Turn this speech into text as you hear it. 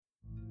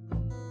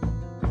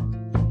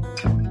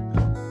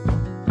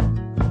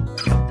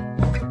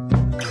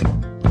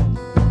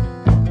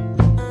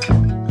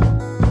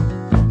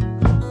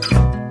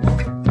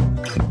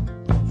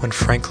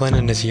Franklin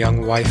and his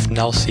young wife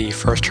Nelsie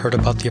first heard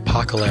about the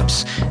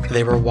apocalypse,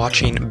 they were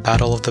watching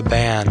Battle of the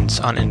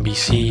Bands on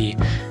NBC.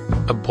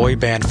 A boy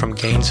band from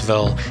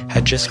Gainesville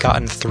had just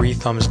gotten 3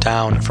 thumbs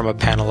down from a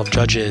panel of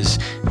judges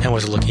and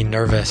was looking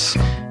nervous.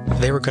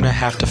 They were going to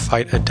have to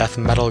fight a death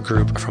metal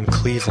group from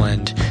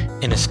Cleveland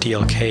in a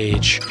steel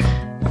cage.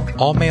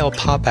 All-male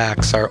pop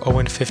acts are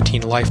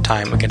 0-15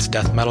 lifetime against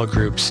death metal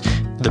groups,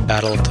 the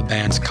Battle of the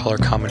Bands color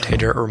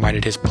commentator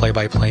reminded his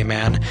play-by-play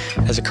man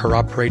as a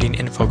corroborating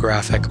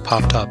infographic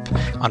popped up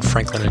on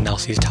Franklin and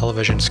Nelsie's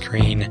television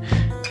screen.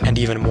 And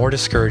even more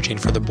discouraging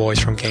for the boys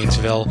from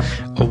Gainesville,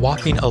 a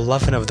whopping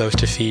 11 of those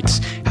defeats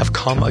have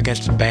come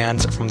against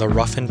bands from the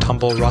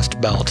rough-and-tumble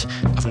Rust Belt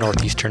of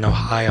northeastern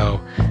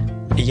Ohio.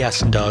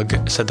 "Yes,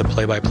 Doug," said the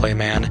play-by-play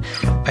man,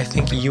 "I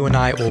think you and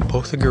I will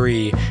both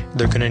agree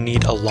they're going to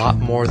need a lot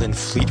more than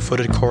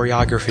fleet-footed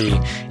choreography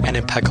and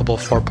impeccable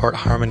 4-part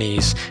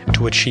harmonies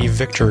to achieve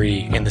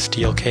victory in the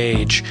steel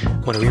cage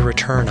when we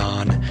return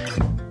on."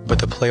 But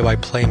the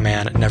play-by-play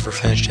man never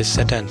finished his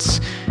sentence.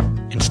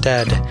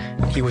 Instead,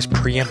 he was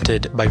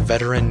preempted by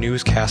veteran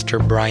newscaster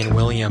Brian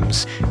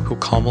Williams, who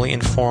calmly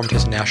informed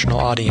his national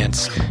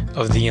audience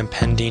of the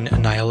impending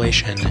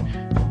annihilation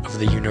of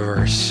the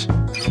universe.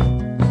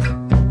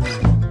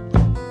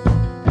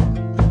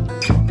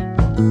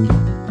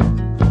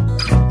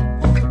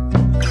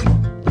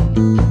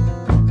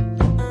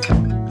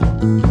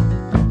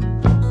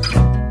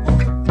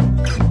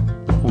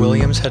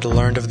 Williams had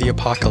learned of the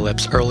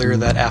apocalypse earlier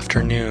that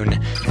afternoon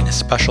in a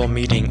special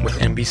meeting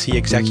with NBC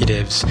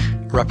executives,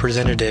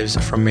 representatives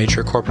from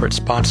major corporate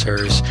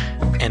sponsors,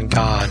 and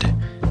God.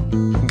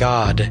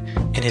 God,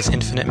 in his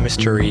infinite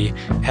mystery,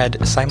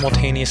 had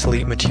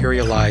simultaneously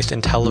materialized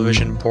in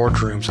television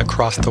boardrooms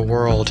across the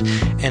world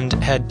and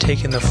had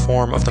taken the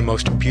form of the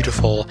most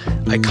beautiful,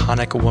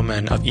 iconic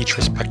woman of each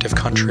respective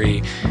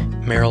country,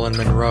 Marilyn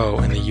Monroe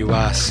in the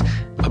US,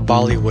 a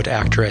Bollywood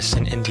actress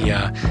in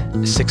India,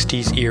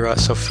 60s-era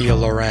Sophia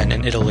Loren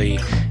in Italy,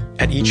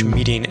 at each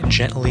meeting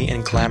gently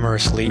and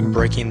glamorously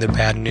breaking the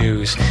bad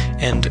news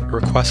and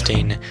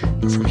requesting,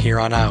 from here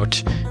on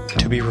out,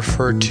 to be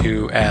referred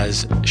to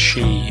as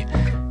she.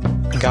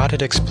 God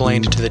had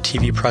explained to the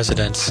TV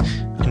presidents,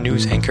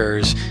 news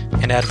anchors,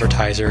 and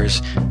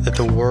advertisers that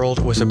the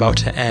world was about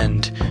to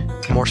end,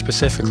 more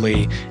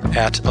specifically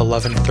at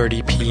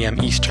 11:30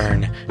 p.m.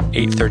 Eastern,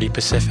 8:30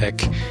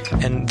 Pacific,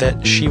 and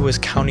that she was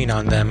counting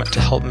on them to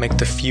help make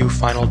the few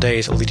final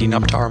days leading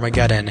up to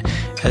Armageddon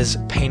as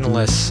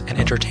painless and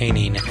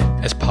entertaining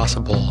as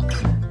possible.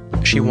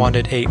 She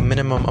wanted a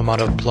minimum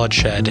amount of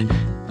bloodshed,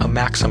 a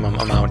maximum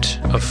amount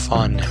of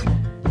fun.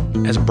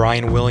 As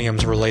Brian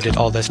Williams related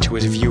all this to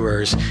his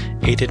viewers,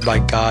 aided by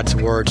God's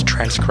words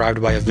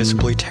transcribed by a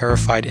visibly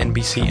terrified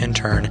NBC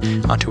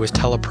intern onto his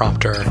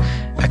teleprompter,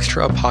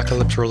 extra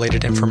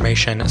apocalypse-related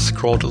information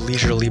scrolled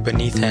leisurely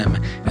beneath him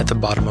at the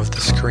bottom of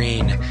the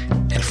screen,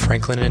 and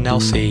Franklin and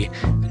Nelsie,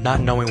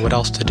 not knowing what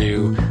else to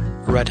do,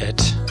 read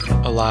it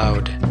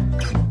aloud.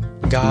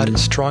 God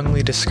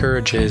strongly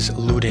discourages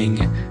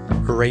looting,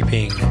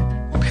 raping,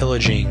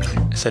 pillaging,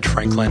 said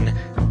Franklin,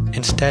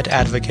 instead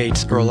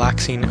advocates a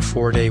relaxing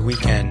 4-day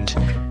weekend.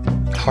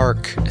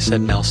 Hark, said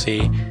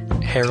Nelsie,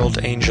 herald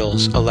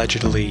angels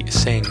allegedly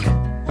sing.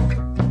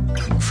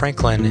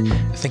 Franklin,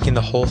 thinking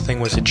the whole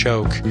thing was a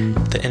joke,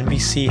 the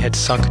NBC had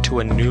sunk to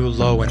a new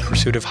low in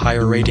pursuit of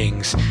higher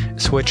ratings,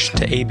 switched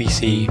to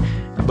ABC,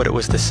 but it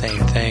was the same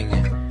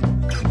thing.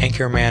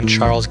 Anchorman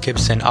Charles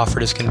Gibson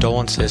offered his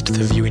condolences to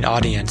the viewing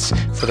audience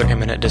for their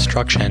imminent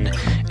destruction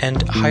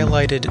and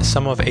highlighted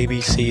some of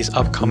ABC's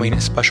upcoming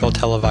special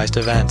televised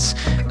events,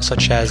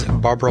 such as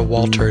Barbara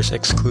Walters'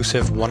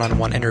 exclusive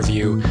one-on-one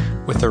interview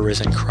with the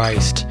risen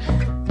Christ.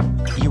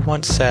 "You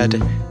once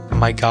said,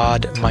 'My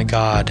God,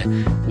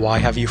 why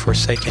have you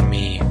forsaken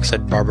me?'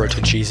 said Barbara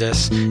to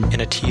Jesus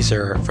in a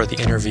teaser for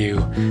the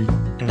interview.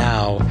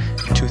 Now,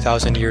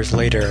 2,000 years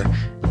later,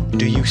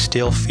 do you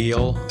still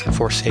feel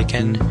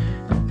forsaken?"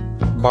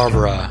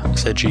 "Barbara,"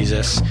 said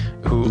Jesus,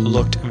 who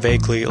looked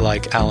vaguely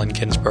like Allen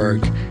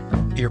Ginsberg,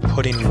 "you're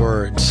putting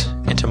words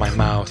into my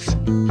mouth."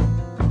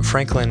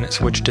 Franklin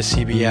switched to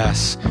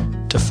CBS,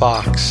 to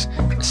Fox,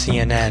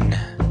 CNN,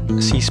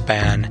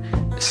 C-SPAN,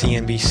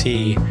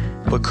 CNBC,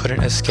 but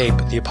couldn't escape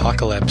the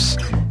apocalypse.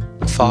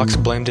 Fox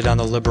blamed it on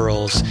the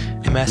liberals,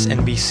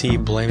 MSNBC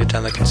blamed it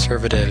on the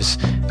conservatives.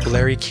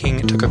 Larry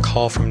King took a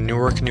call from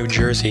Newark, New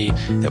Jersey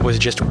that was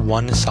just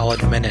 1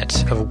 solid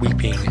minute of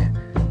weeping.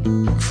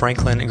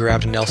 Franklin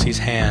grabbed Nelsie's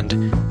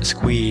hand,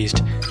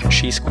 squeezed,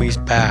 she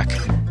squeezed back,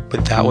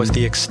 but that was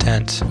the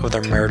extent of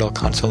their marital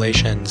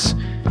consolations.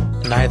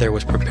 Neither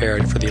was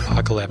prepared for the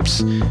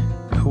apocalypse.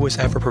 Who was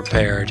ever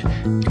prepared,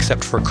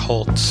 except for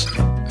cults,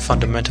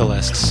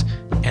 fundamentalists,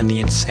 and the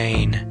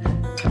insane?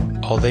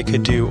 All they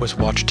could do was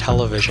watch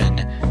television,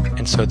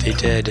 and so they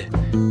did.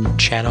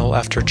 Channel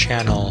after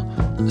channel,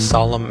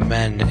 solemn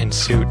men in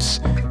suits,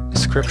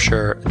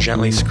 scripture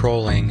gently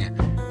scrolling.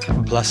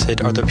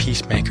 Blessed are the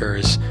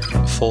peacemakers.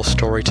 Full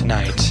story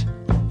tonight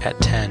at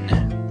 10.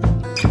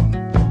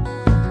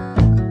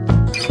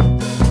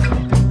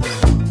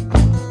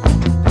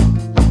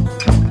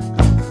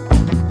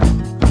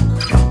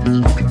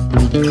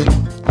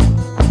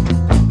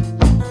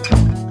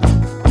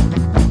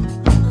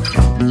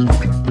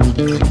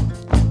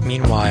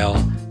 Meanwhile,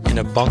 in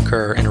a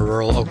bunker in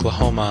rural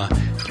Oklahoma,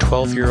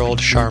 12-year-old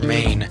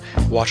Charmaine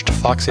watched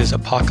Fox's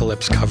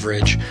Apocalypse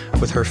coverage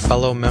with her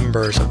fellow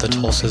members of the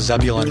Tulsa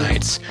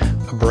Zebulonites,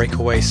 a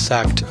breakaway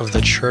sect of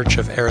the Church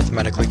of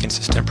Arithmetically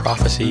Consistent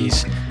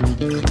Prophecies.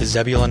 The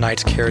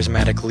Zebulonites'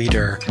 charismatic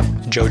leader,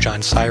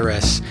 Jojan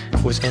Cyrus,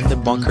 was in the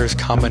bunker's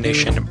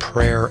combination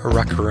prayer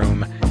rec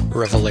room,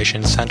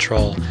 Revelation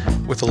Central,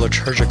 with the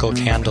liturgical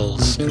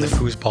candles and the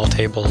foosball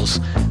tables,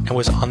 and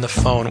was on the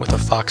phone with a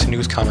Fox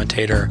News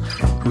commentator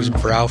whose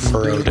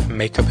brow-furrowed,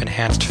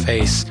 makeup-enhanced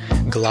face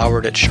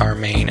glowered at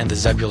Charmaine and the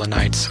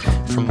Zebulonites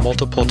from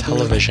multiple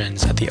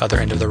televisions at the other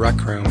end of the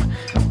rec room,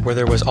 where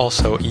there was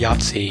also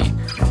Yahtzee,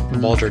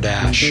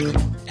 Balderdash,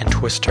 and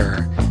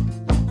Twister.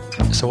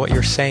 "So what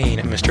you're saying,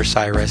 Mr.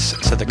 Cyrus,"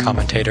 said the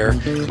commentator,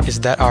 "is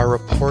that our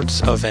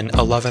reports of an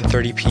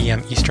 11:30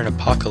 p.m. Eastern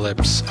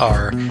apocalypse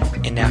are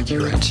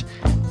inaccurate."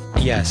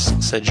 "Yes,"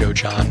 said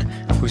Jojan,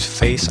 whose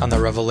face on the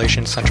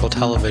Revelation Central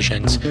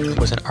televisions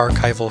was an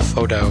archival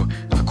photo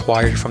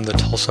acquired from the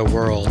Tulsa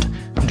World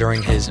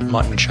during his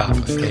mutton chop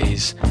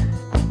phase.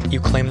 "You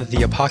claim that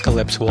the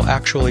apocalypse will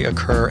actually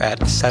occur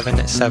at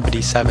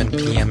 7:77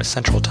 p.m.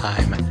 Central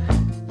Time."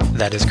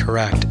 "That is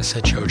correct,"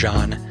 said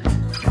Jojan.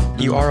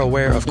 "You are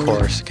aware, of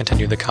course,"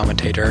 continued the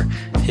commentator,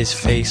 his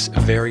face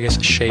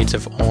various shades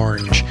of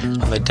orange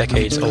on the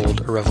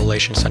decades-old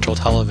Revelation Central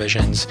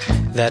televisions,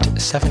 that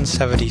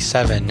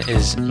 777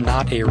 is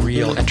not a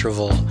real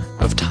interval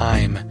of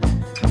time.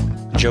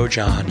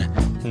 Jojan,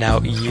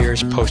 now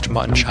years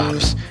post-mutton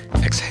chops,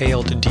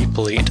 exhaled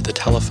deeply into the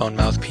telephone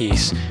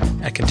mouthpiece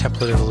and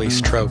contemplatively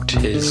stroked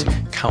his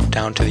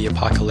countdown to the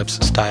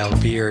apocalypse-style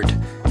beard.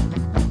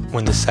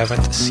 "When the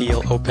seventh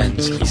seal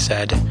opens," he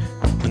said,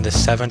 "when the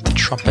seventh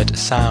trumpet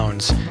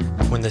sounds,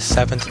 when the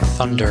seventh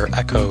thunder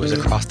echoes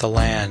across the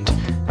land,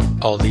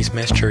 all these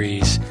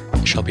mysteries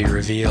shall be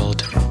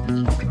revealed."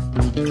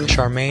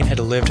 Charmaine had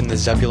lived in the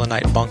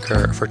Zebulonite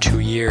bunker for 2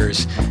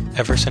 years,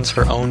 ever since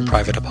her own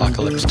private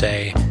apocalypse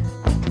day.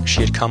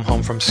 She had come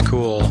home from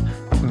school,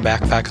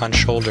 backpack on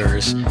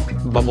shoulders,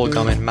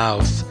 bubblegum in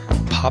mouth,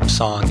 pop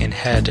song in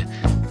head,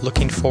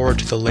 looking forward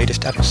to the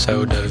latest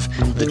episode of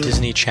the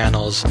Disney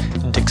Channel's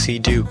Dixie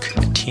Duke,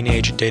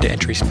 Teenage Data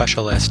Entry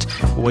Specialist,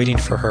 waiting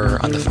for her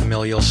on the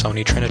familial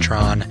Sony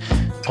Trinitron,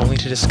 only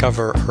to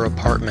discover her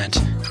apartment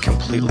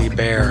completely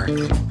bare,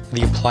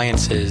 the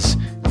appliances,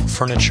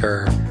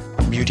 furniture,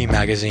 beauty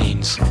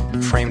magazines,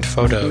 framed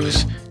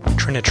photos,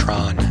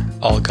 Trinitron,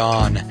 all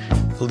gone,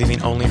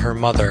 leaving only her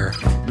mother,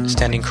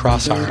 standing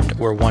cross-armed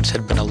where once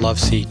had been a love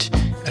seat,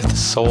 as the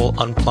sole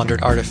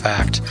unplundered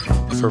artifact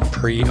of her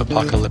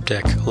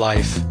pre-apocalyptic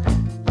life.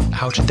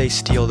 "How did they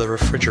steal the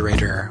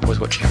refrigerator?" was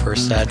what she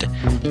first said,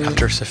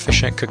 after a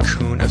sufficient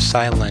cocoon of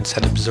silence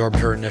had absorbed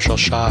her initial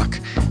shock,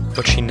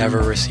 but she never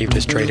received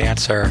a straight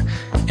answer,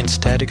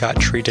 instead got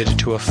treated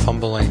to a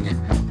fumbling,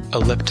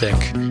 elliptic,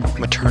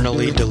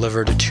 maternally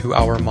delivered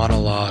 2-hour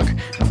monologue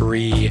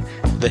re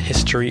the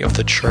history of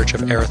the Church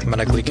of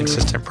Arithmetically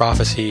Consistent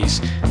Prophecies,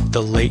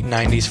 the late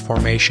 90s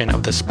formation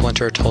of the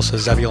splinter Tulsa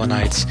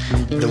Zebulonites,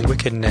 the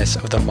wickedness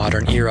of the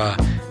modern era,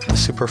 the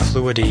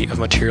superfluity of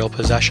material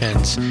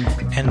possessions,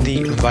 and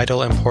the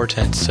vital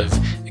importance of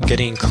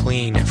getting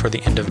clean for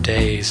the end of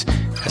days,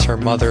 as her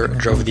mother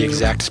drove the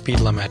exact speed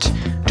limit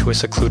to a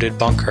secluded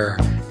bunker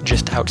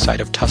just outside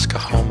of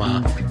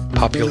Tuskahoma,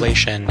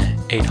 population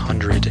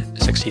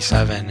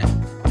 867.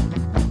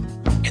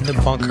 In the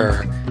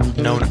bunker,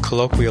 known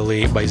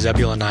colloquially by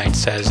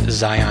Zebulonites as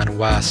Zion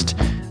West,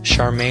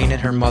 Charmaine and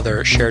her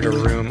mother shared a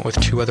room with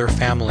 2 other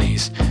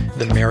families,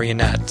 the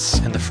Marionettes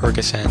and the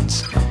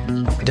Fergusons.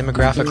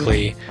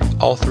 Demographically,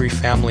 all 3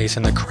 families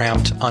in the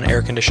cramped,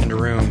 unair-conditioned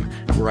room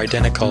were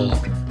identical: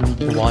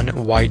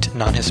 1 white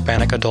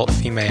non-Hispanic adult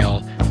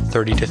female,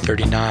 30 to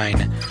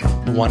 39,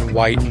 1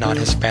 white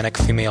non-Hispanic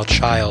female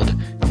child,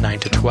 9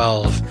 to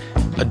 12,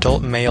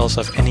 adult males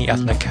of any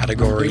ethnic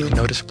category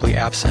noticeably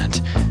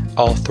absent,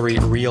 all 3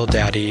 real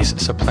daddies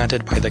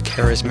supplanted by the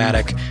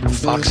charismatic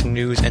Fox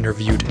News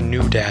interviewed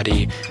new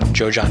daddy,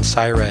 Jojan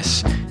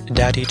Cyrus,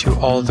 daddy to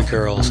all the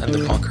girls in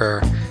the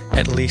bunker,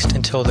 at least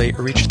until they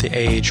reached the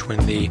age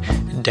when the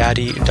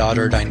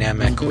daddy-daughter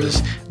dynamic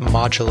was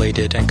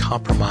modulated and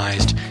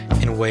compromised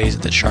in ways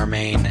that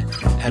Charmaine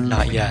had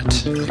not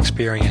yet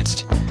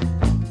experienced.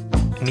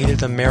 Neither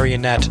the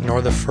Marionette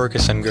nor the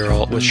Ferguson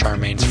girl was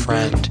Charmaine's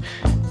friend.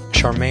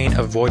 Charmaine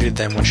avoided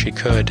them when she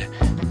could,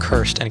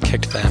 cursed and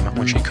kicked them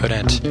when she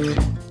couldn't.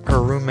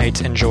 Her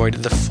roommates enjoyed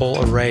the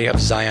full array of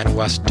Zion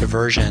West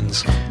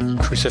diversions,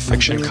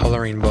 crucifixion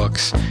coloring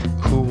books,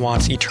 Who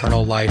Wants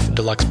Eternal Life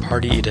Deluxe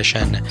Party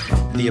Edition,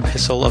 the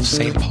Epistle of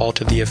St. Paul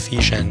to the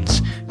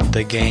Ephesians,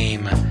 The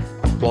Game,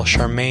 while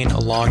Charmaine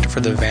longed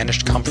for the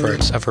vanished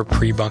comforts of her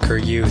pre-bunker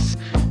youth,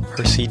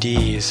 her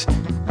CDs,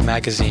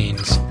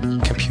 magazines,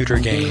 computer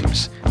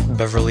games,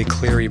 Beverly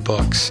Cleary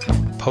books,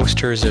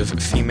 posters of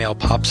female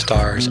pop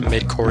stars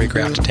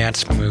mid-choreographed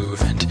dance move,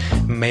 and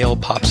male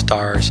pop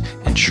stars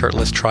in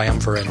shirtless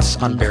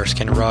triumvirates on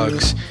bearskin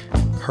rugs,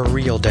 her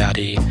real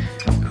daddy,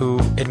 who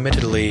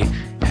admittedly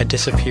had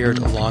disappeared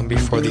long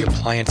before the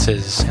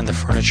appliances and the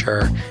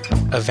furniture,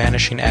 a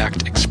vanishing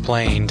act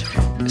explained,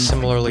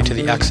 similarly to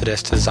the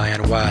exodus to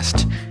Zion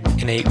West,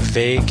 in a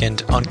vague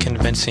and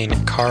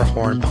unconvincing car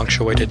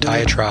horn-punctuated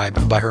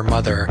diatribe by her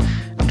mother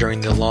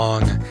during the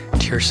long,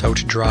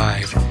 tear-soaked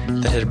drive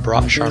that had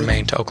brought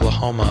Charmaine to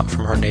Oklahoma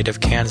from her native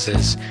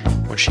Kansas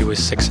when she was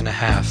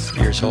 6.5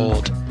 years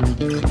old.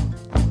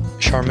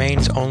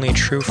 Charmaine's only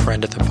true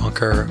friend at the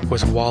bunker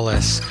was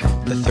Wallace,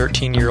 the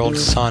 13-year-old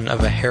son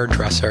of a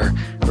hairdresser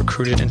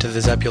recruited into the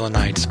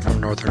Zebulonites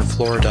from northern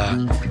Florida.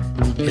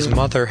 His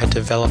mother had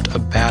developed a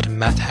bad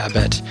meth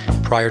habit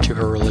prior to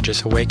her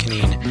religious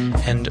awakening,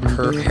 and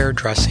her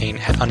hairdressing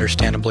had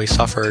understandably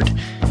suffered,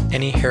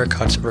 any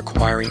haircuts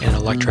requiring an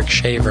electric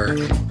shaver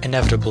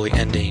inevitably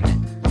ending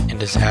in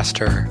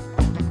disaster.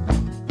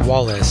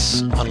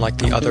 Wallace, unlike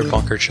the other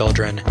bunker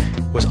children,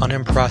 was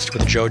unimpressed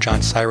with Joe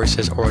John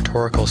Cyrus's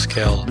oratorical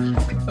skill,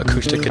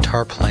 acoustic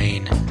guitar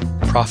playing,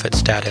 prophet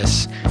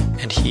status,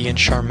 and he and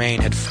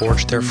Charmaine had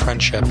forged their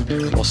friendship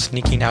while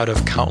sneaking out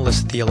of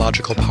countless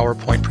theological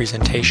PowerPoint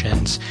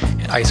presentations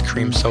and ice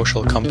cream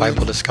social come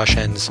Bible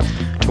discussions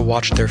to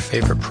watch their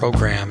favorite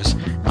programs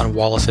on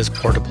Wallace's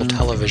portable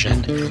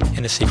television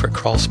in a secret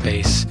crawl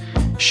space,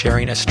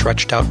 sharing a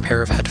stretched-out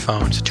pair of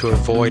headphones to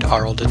avoid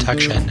aural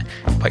detection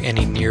by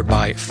any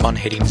nearby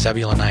fun-hating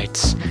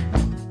Zebulonites.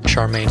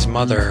 Charmaine's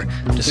mother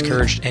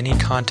discouraged any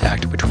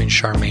contact between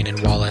Charmaine and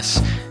Wallace,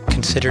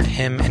 considered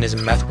him and his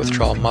meth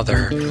withdrawal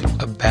mother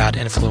a bad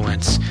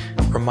influence,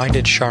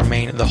 reminded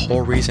Charmaine the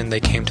whole reason they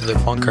came to the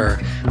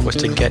bunker was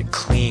to get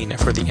clean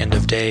for the end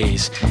of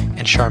days,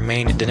 and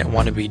Charmaine didn't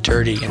want to be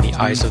dirty in the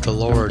eyes of the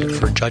Lord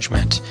for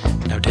judgment,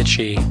 now did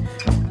she?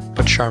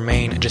 But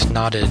Charmaine just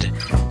nodded,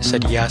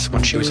 said yes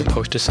when she was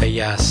supposed to say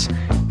yes,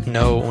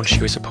 no when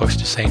she was supposed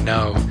to say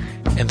no,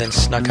 and then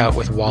snuck out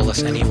with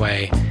Wallace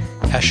anyway,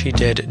 as she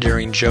did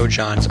during Joe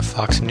John's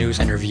Fox News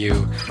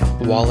interview,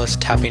 Wallace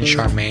tapping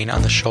Charmaine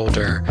on the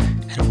shoulder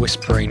and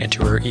whispering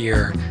into her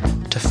ear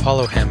to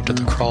follow him to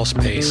the crawl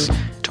space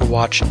to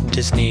watch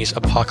Disney's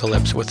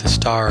Apocalypse with the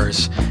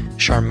Stars,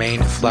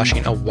 Charmaine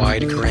flashing a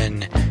wide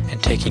grin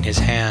and taking his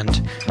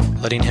hand,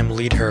 letting him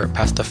lead her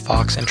past the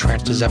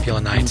Fox-entranced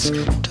Zebulonites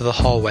to the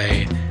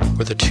hallway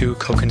where the two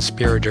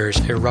co-conspirators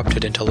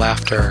erupted into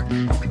laughter,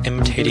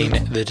 imitating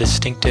the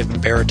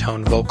distinctive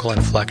baritone vocal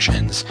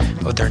inflections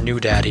of their new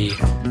daddy,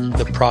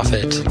 the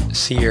prophet,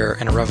 seer,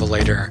 and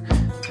revelator,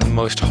 the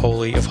most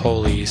holy of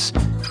holies,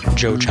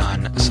 Joe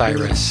John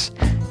Cyrus.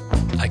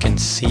 "I can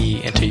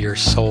see into your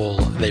soul,"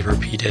 they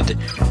repeated,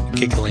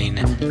 giggling,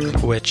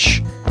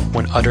 which,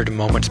 when uttered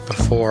moments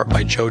before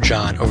by Joe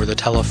John over the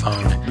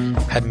telephone,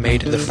 had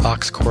made the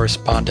Fox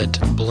correspondent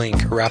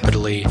blink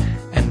rapidly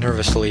and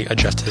nervously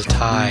adjust his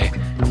tie,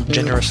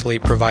 generously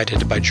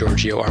provided by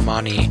Giorgio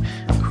Armani,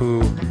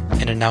 who,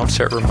 an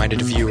announcer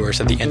reminded viewers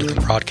at the end of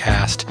the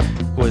broadcast,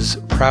 was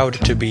proud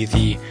to be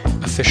the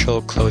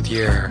official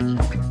clothier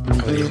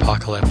of the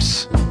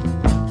Apocalypse.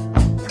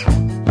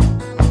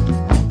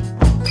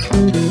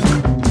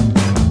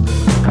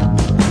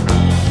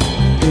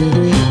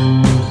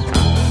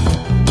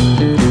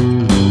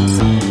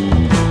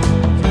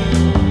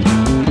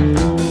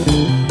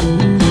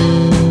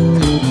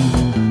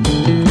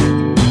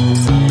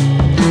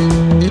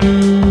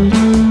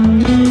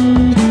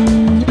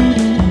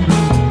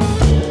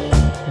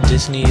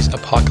 Disney's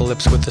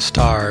Apocalypse with the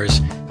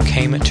Stars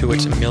came to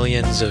its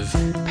millions of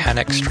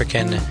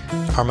panic-stricken,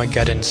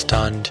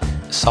 Armageddon-stunned,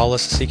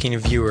 solace-seeking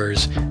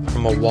viewers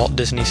from a Walt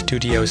Disney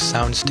Studios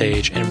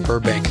soundstage in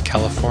Burbank,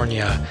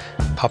 California,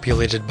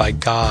 populated by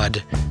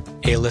God,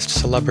 A-list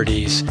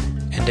celebrities,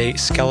 and a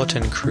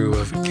skeleton crew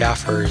of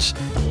gaffers,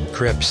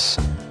 grips,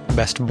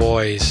 best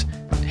boys,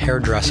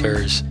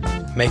 hairdressers,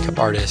 makeup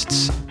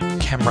artists,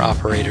 camera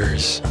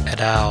operators,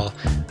 et al.,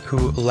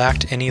 who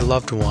lacked any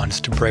loved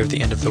ones to brave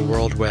the end of the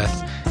world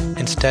with,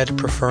 instead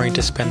preferring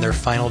to spend their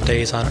final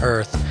days on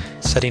Earth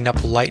setting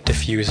up light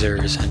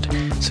diffusers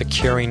and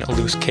securing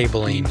loose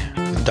cabling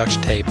with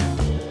duct tape.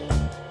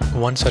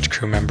 One such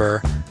crew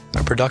member,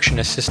 a production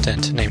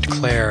assistant named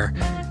Claire,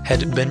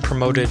 had been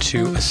promoted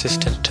to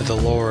assistant to the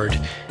Lord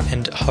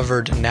and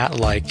hovered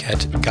gnat-like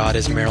at God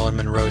is Marilyn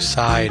Monroe's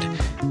side,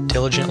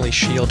 diligently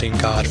shielding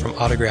God from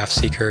autograph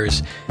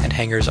seekers and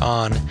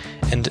hangers-on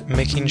and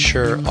making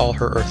sure all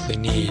her earthly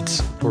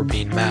needs were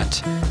being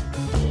met.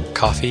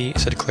 "Coffee,"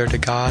 said Claire to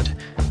God,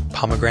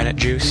 "pomegranate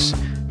juice,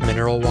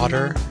 mineral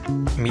water,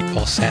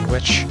 meatball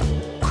sandwich,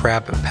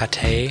 crab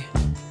pâté."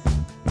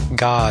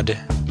 God,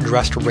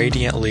 dressed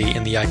radiantly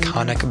in the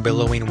iconic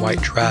billowing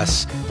white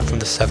dress from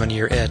the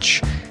 7-Year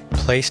Itch,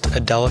 placed a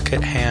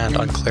delicate hand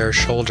on Claire's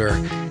shoulder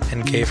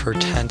and gave her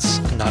tense,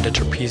 knotted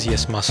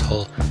trapezius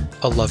muscle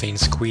a loving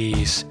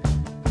squeeze.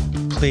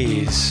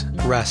 "Please,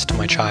 rest,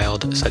 my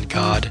child," said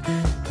God,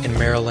 in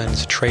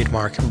Marilyn's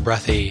trademark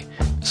breathy,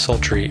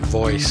 sultry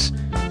voice.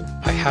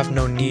 "I have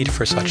no need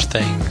for such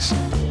things.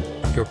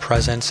 Your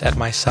presence at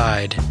my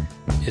side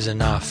is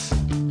enough."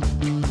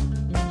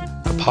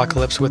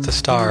 Apocalypse with the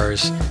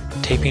Stars,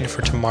 taping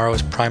for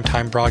tomorrow's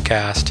primetime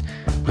broadcast,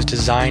 was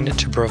designed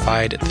to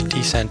provide the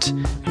decent,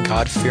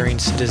 God-fearing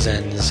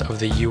citizens of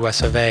the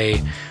US of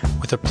A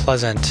with a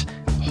pleasant,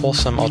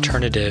 wholesome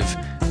alternative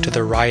to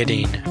the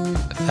rioting,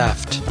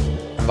 theft,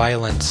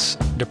 violence,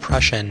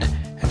 depression,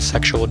 and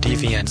sexual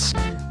deviance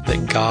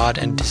that God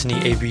and Disney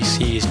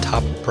ABC's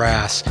top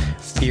brass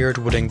feared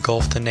would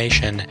engulf the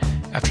nation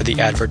after the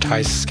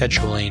advertised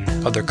scheduling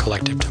of their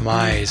collective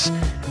demise.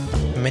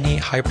 Many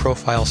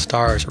high-profile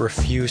stars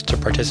refused to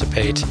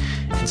participate,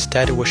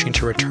 instead wishing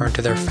to return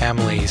to their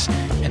families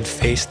and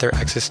face their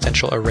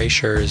existential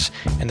erasures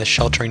in the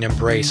sheltering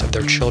embrace of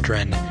their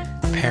children,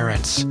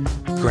 parents,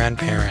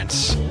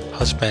 grandparents,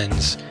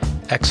 husbands,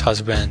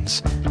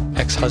 ex-husbands,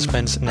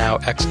 ex-husbands now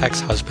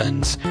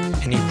ex-ex-husbands,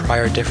 any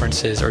prior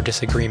differences or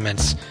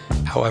disagreements,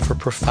 however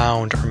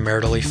profound or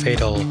maritally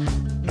fatal,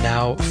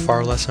 now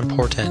far less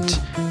important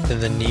than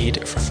the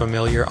need for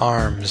familiar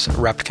arms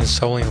wrapped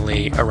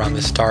consolingly around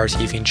the stars'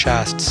 heaving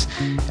chests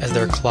as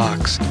their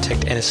clocks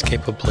ticked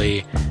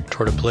inescapably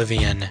toward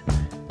oblivion.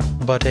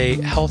 But a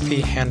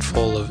healthy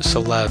handful of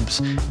celebs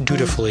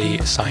dutifully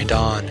signed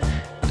on,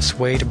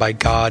 swayed by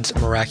God's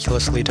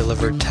miraculously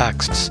delivered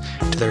texts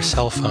to their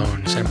cell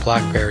phones and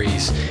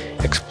BlackBerries,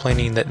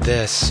 explaining that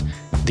this,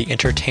 the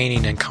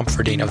entertaining and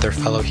comforting of their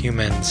fellow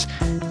humans,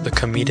 the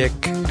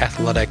comedic,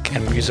 athletic,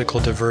 and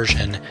musical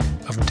diversion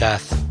of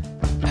death,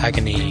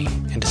 agony,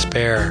 and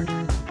despair,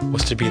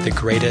 was to be the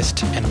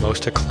greatest and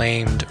most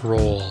acclaimed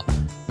role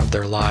of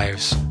their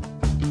lives.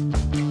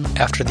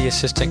 After the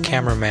assistant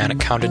cameraman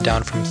counted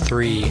down from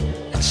 3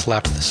 and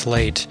slapped the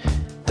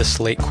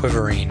slate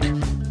quivering,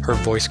 her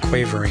voice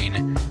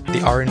quavering,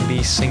 the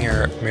R&B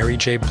singer Mary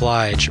J.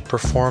 Blige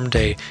performed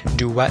a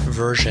duet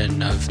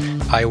version of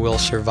I Will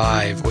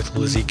Survive with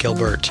Lizzie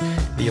Gilbert,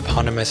 the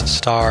eponymous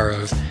star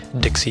of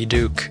Dixie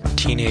Duke,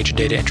 Teenage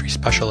Data Entry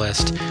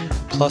Specialist,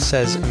 plus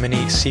as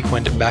many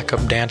sequined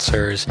backup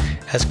dancers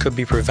as could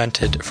be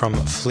prevented from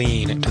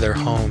fleeing to their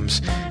homes,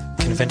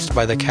 convinced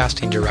by the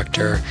casting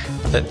director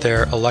that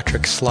their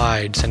electric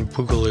slides and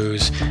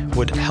boogaloos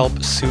would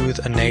help soothe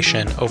a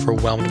nation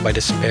overwhelmed by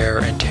despair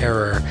and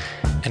terror,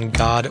 and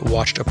God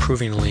watched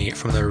approvingly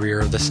from the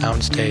rear of the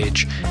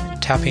soundstage,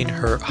 tapping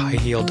her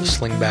high-heeled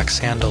slingback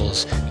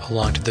sandals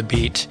along to the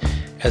beat,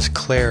 as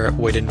Claire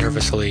waited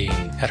nervously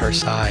at her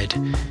side.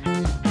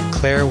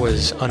 Claire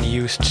was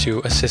unused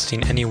to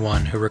assisting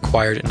anyone who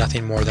required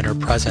nothing more than her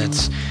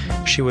presence.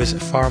 She was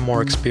far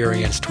more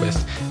experienced with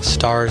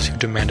stars who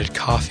demanded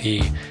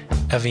coffee,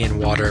 Evian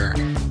water,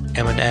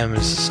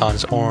 M&M's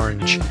Sans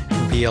Orange,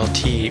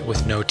 BLT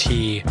with no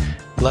tea,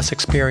 less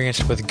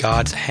experienced with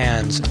God's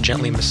hands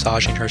gently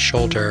massaging her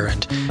shoulder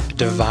and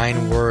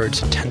divine words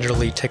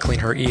tenderly tickling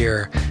her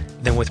ear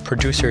than with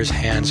producers'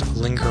 hands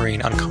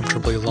lingering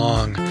uncomfortably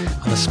long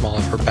on the small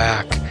of her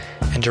back,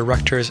 and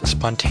directors'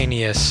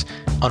 spontaneous,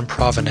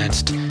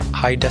 unprovenanced,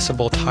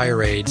 high-decibel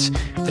tirades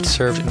that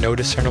served no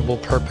discernible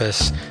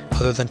purpose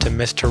other than to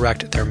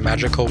misdirect their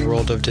magical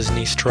world of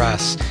Disney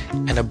stress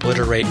and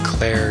obliterate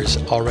Claire's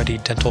already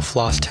dental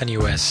floss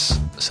tenuous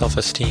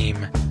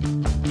self-esteem.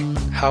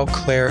 How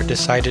Claire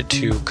decided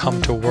to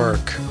come to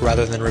work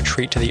rather than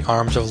retreat to the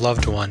arms of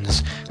loved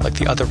ones like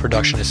the other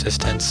production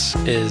assistants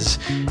is,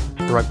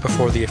 right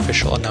before the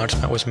official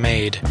announcement was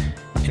made,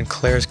 in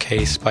Claire's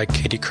case by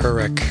Katie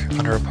Couric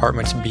on her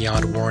apartment's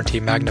Beyond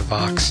Warranty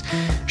Magnavox,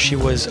 she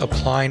was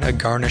applying a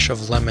garnish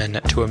of lemon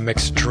to a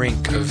mixed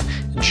drink of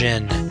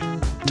gin,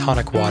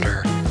 tonic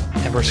water,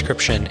 and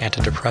prescription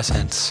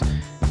antidepressants.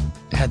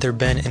 Had there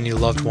been any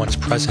loved ones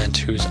present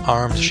whose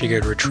arms she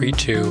could retreat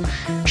to,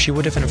 she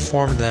would have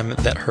informed them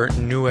that her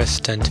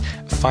newest and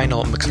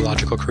final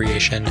mixological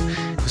creation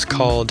was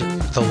called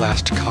The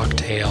Last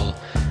Cocktail.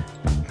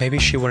 Maybe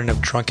she wouldn't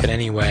have drunk it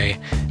anyway.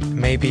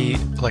 Maybe,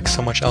 like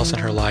so much else in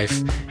her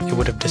life, it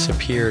would have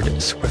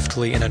disappeared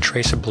swiftly and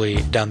untraceably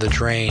down the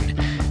drain.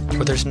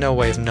 But there's no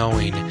way of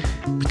knowing,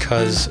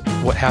 because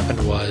what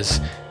happened was,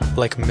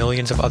 like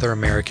millions of other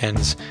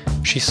Americans,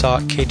 she saw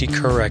Katie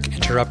Couric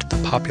interrupt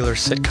the popular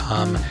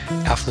sitcom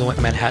Affluent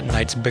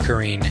Manhattanites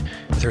Bickering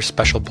with her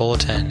special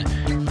bulletin,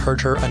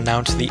 heard her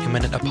announce the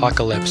imminent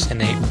apocalypse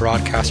in a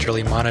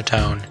broadcasterly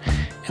monotone,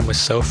 and was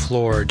so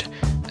floored,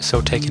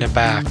 so taken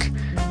aback,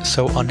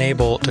 so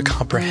unable to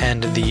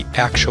comprehend the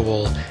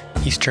actual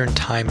Eastern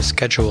Time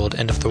scheduled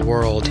end of the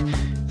world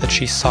that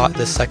she sought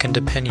the second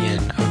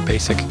opinion of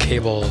basic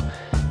cable,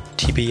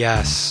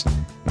 TBS,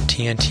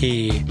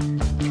 TNT,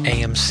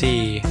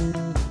 AMC,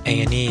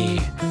 A&E,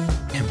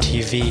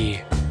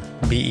 MTV,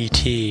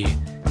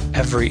 BET,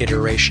 every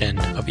iteration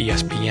of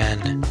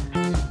ESPN.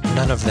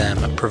 None of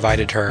them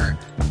provided her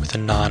with a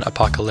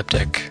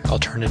non-apocalyptic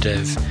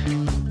alternative.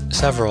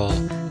 Several,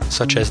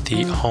 such as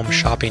the Home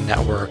Shopping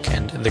Network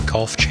and the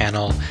Golf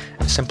Channel,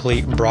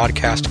 simply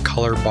broadcast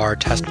color bar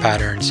test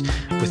patterns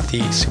with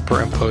the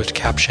superimposed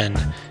caption,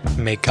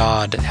 "May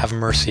God have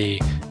mercy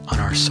on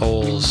our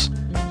souls."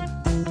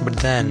 But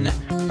then,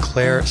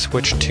 Claire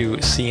switched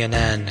to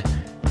CNN,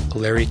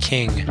 Larry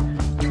King,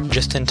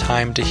 just in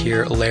time to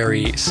hear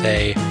Larry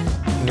say,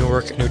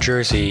 "Newark, New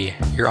Jersey,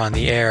 you're on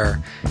the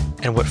air,"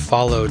 and what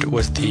followed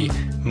was the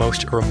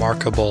most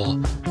remarkable,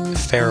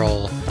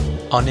 feral,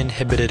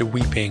 uninhibited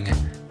weeping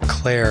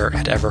Claire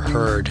had ever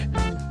heard.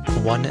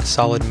 1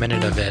 solid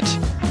minute of it,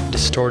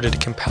 distorted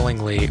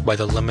compellingly by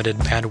the limited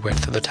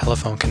bandwidth of the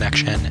telephone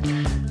connection,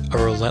 a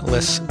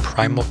relentless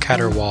primal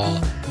caterwaul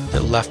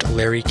that left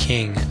Larry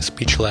King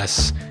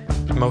speechless,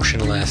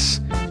 motionless,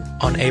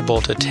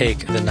 unable to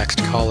take the next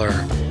caller,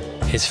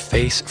 his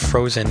face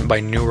frozen by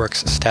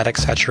Newark's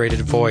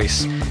static-saturated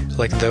voice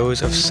like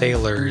those of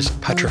sailors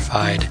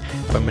petrified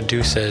by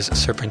Medusa's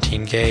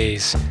serpentine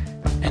gaze.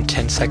 And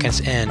 10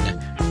 seconds in,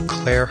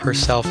 Claire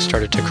herself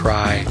started to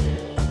cry.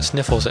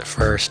 Sniffles at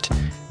first,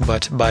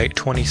 but by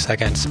 20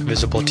 seconds,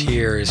 visible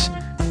tears,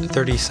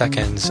 30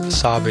 seconds,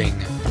 sobbing,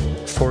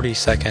 40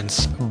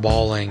 seconds,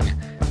 bawling,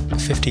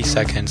 50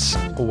 seconds,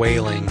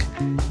 wailing,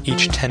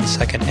 each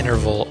 10-second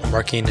interval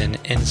marking an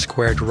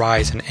n-squared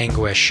rise in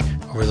anguish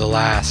over the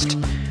last,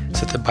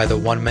 so that by the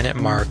 1-minute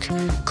mark,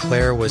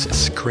 Claire was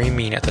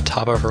screaming at the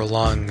top of her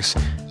lungs,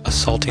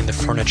 assaulting the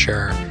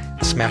furniture,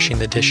 smashing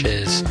the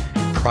dishes,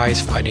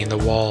 prize-fighting the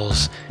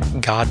walls,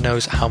 God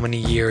knows how many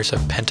years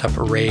of pent-up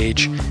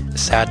rage,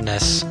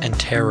 sadness, and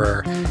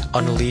terror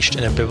unleashed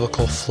in a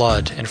biblical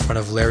flood in front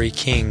of Larry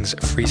King's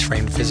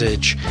freeze-framed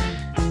visage,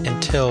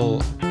 until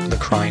the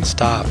crying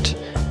stopped,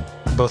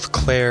 both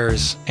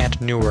Claire's and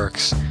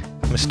Newark's,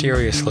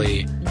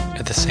 mysteriously,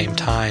 at the same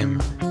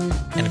time,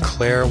 and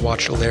Claire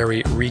watched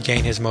Larry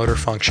regain his motor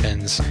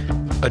functions,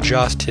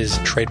 adjust his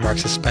trademark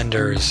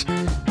suspenders,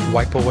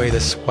 wipe away the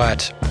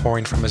sweat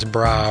pouring from his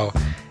brow,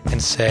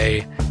 and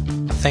say,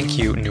 "Thank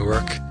you,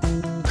 Newark.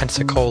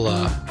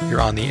 Pensacola, you're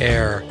on the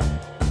air,"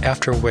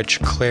 after which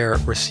Claire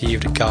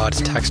received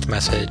God's text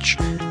message,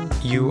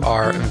 "You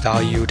are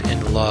valued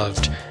and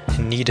loved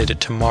and needed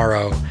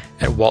tomorrow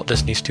at Walt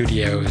Disney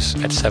Studios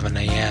at 7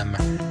 a.m.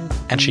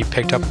 And she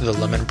picked up the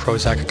lemon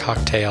Prozac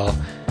cocktail,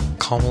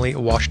 calmly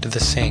washed the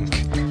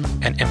sink,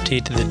 and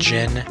emptied the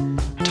gin,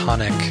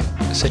 tonic,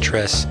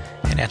 citrus,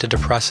 and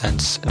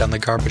antidepressants down the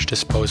garbage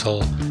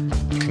disposal,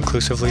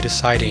 conclusively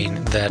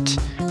deciding that,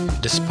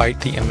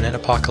 despite the imminent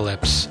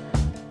apocalypse,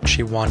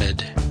 she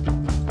wanted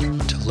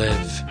to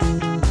live.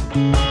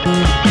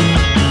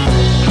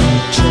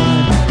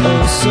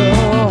 Oh, so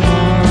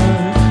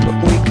hard, but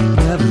we could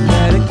never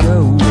let it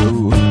go.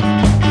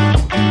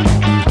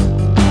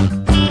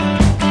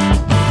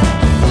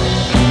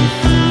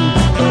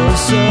 Oh,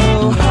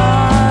 so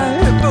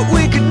high, but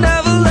we could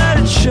never let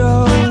it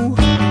show.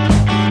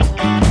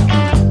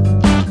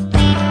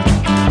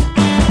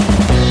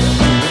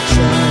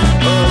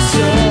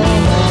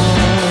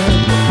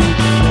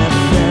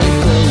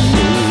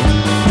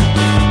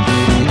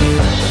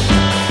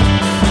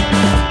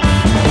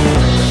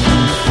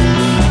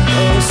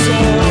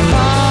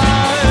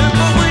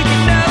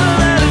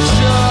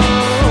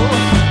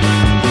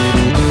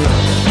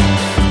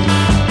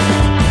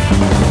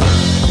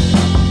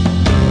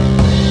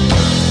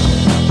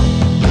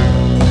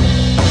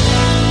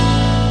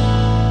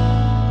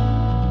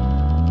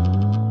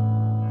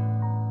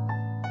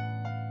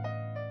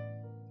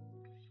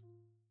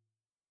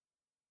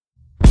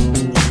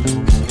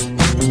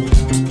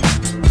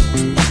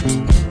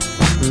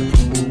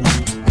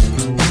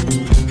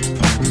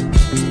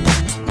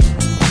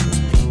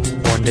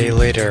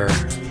 Later,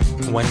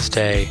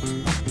 Wednesday,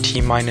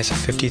 T-minus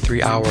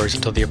 53 hours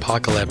until the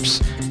apocalypse,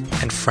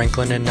 and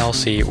Franklin and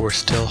Nelsie were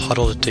still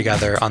huddled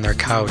together on their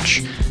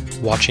couch,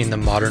 watching the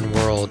modern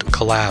world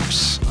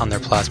collapse on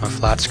their plasma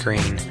flat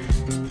screen.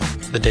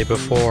 The day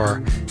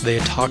before, they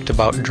had talked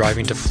about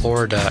driving to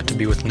Florida to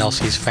be with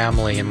Nelsie's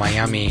family in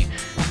Miami.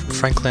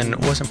 Franklin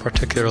wasn't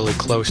particularly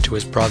close to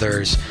his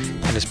brothers,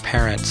 and his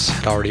parents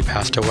had already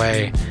passed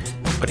away,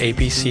 but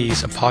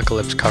ABC's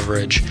apocalypse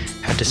coverage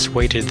had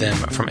dissuaded them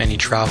from any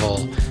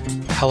travel.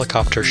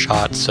 Helicopter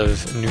shots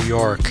of New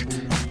York,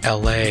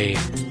 LA,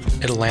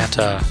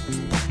 Atlanta,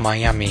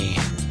 Miami,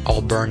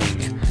 all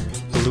burning.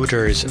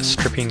 Looters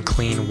stripping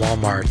clean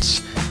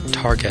Walmarts,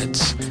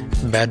 Targets,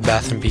 Bed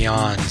Bath &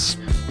 Beyonds,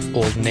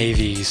 Old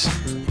Navies,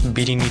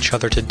 beating each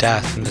other to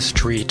death in the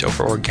street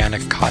over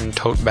organic cotton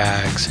tote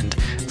bags and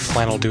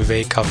flannel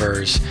duvet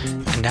covers,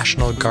 and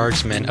National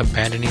Guardsmen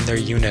abandoning their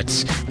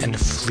units and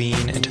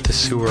fleeing into the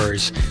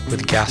sewers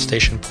with gas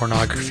station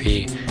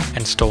pornography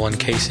and stolen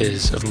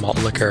cases of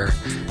malt liquor,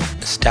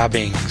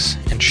 stabbings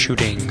and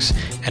shootings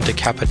and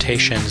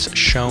decapitations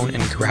shown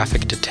in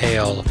graphic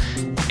detail,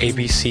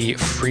 ABC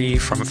free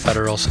from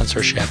federal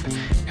censorship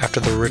after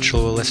the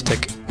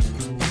ritualistic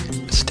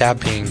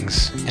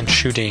stabbings and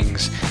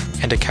shootings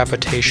and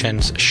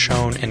decapitations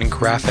shown in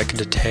graphic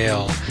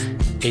detail,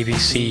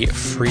 ABC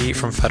free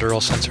from federal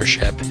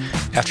censorship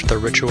after the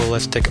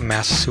ritualistic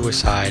mass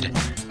suicide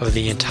of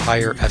the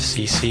entire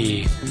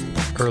FCC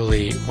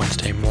early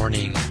Wednesday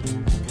morning.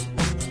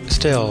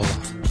 Still,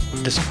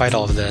 despite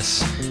all of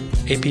this,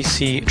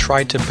 ABC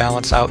tried to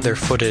balance out their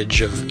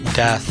footage of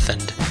death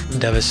and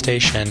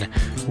devastation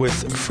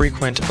with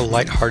frequent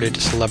lighthearted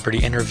celebrity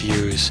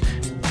interviews,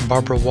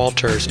 Barbara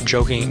Walters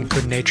joking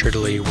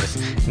good-naturedly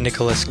with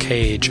Nicolas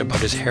Cage about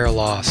his hair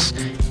loss,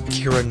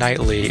 Keira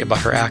Knightley about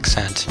her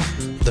accent,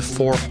 the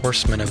four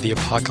horsemen of the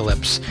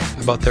apocalypse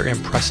about their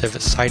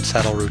impressive side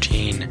saddle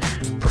routine,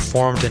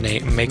 performed in a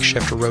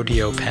makeshift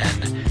rodeo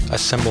pen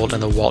assembled in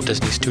the Walt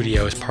Disney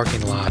Studios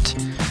parking lot.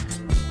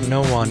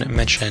 No one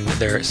mentioned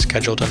their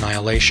scheduled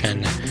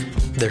annihilation,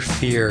 their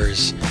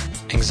fears,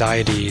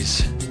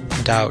 anxieties,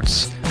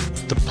 doubts,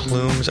 the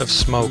plumes of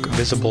smoke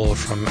visible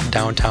from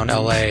downtown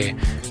LA,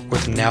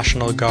 where the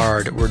National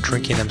Guard were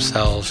drinking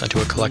themselves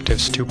into a collective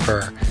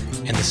stupor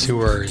in the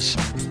sewers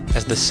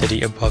as the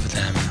city above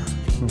them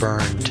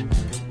burned.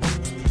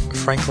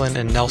 Franklin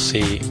and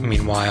Nelsie,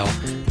 meanwhile,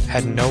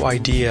 had no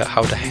idea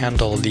how to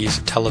handle these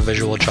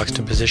televisual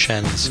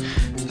juxtapositions,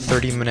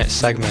 30-minute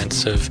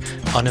segments of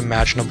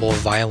unimaginable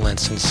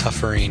violence and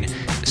suffering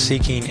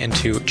seeking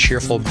into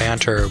cheerful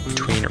banter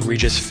between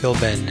Regis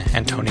Philbin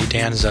and Tony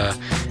Danza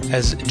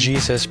as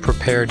Jesus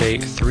prepared a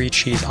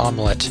 3-cheese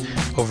omelet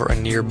over a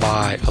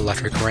nearby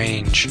electric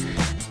range.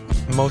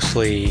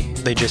 Mostly,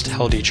 they just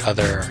held each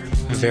other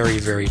very,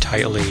 very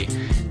tightly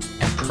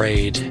and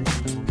prayed.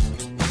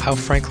 How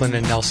Franklin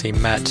and Nelsie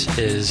met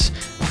is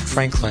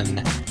Franklin,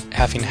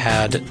 having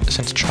had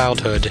since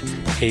childhood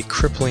a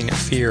crippling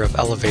fear of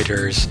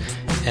elevators,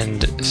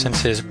 and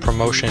since his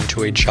promotion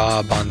to a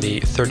job on the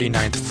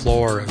 39th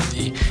floor of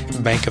the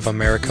Bank of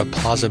America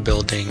Plaza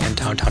building in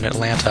downtown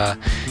Atlanta,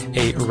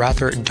 a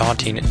rather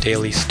daunting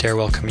daily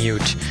stairwell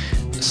commute,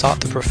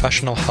 sought the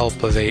professional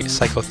help of a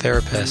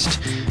psychotherapist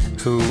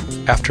who,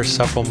 after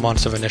several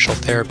months of initial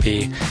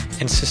therapy,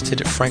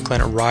 insisted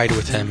Franklin ride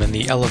with him in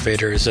the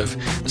elevators of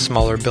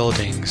smaller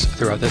buildings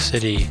throughout the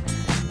city.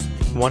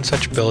 One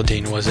such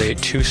building was a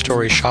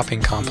 2-story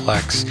shopping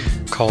complex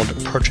called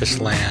Purchase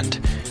Land,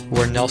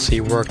 where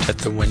Nelsie worked at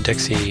the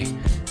Winn-Dixie.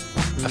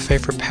 A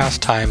favorite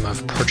pastime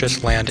of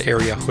Purchase Land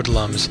area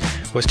hoodlums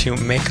was to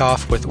make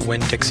off with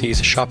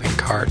Winn-Dixie's shopping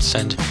carts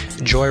and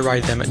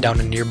joyride them down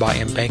a nearby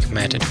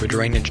embankment into a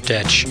drainage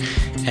ditch,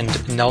 and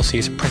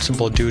Nelsie's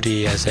principal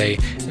duty as a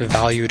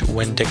valued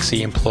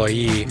Winn-Dixie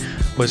employee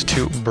was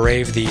to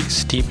brave the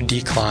steep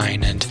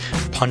decline and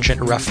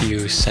pungent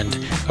refuse and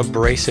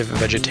abrasive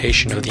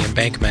vegetation of the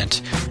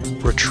embankment,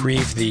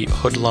 retrieve the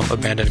hoodlum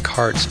abandoned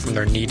carts from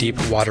their knee-deep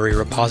watery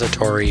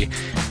repository,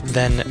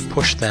 then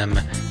push them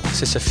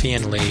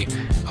Sisypheanly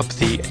up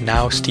the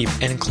now steep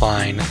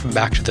incline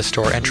back to the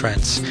store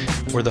entrance,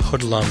 where the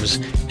hoodlums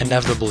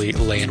inevitably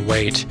lay in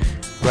wait,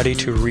 ready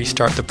to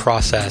restart the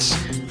process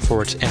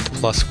for its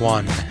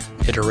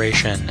N+1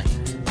 iteration.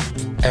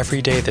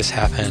 Every day this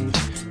happened,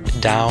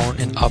 down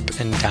and up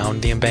and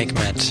down the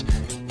embankment,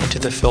 into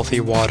the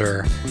filthy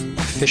water,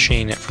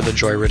 fishing for the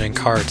joy-ridden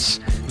carts,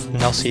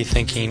 Nelsie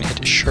thinking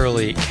it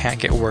surely can't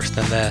get worse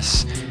than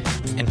this,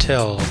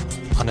 until,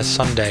 on a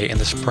Sunday in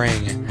the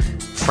spring,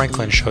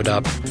 Franklin showed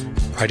up,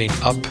 riding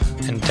up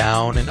and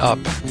down and up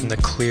in the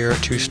clear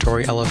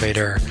 2-story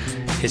elevator,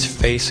 his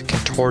face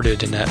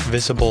contorted in a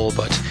visible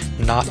but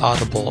not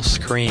audible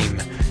scream,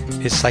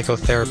 his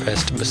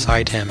psychotherapist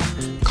beside him,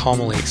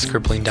 calmly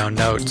scribbling down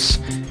notes,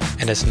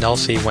 and as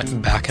Nelsie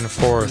went back and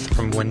forth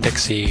from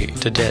Winn-Dixie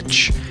to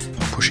ditch,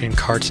 pushing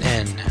carts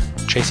in,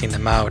 chasing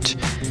them out,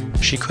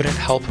 she couldn't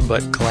help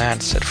but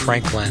glance at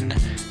Franklin,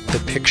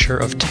 the picture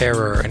of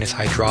terror in his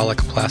hydraulic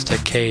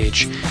plastic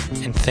cage,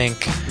 and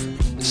think,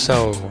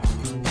 so,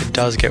 it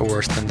does get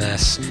worse than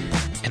this,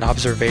 an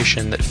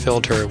observation that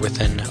filled her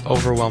with an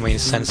overwhelming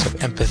sense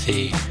of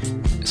empathy,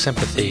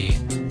 sympathy,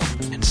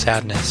 and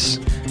sadness.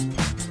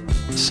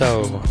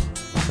 So,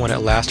 when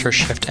at last her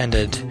shift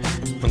ended,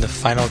 when the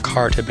final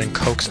cart had been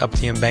coaxed up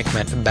the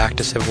embankment back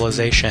to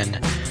civilization,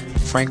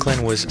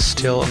 Franklin was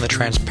still in the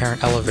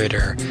transparent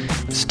elevator,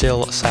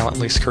 still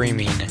silently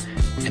screaming,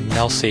 and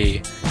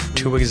Nelsie,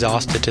 too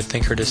exhausted to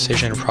think her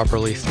decision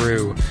properly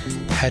through,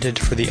 headed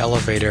for the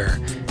elevator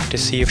to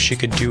see if she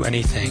could do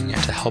anything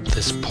to help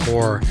this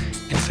poor,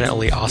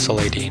 infinitely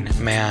oscillating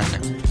man.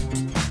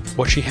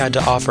 What she had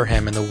to offer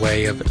him in the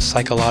way of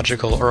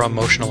psychological or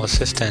emotional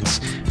assistance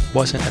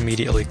wasn't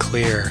immediately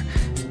clear.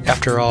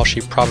 After all,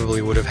 she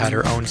probably would have had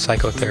her own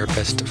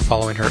psychotherapist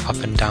following her up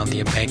and down the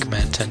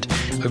embankment and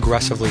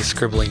aggressively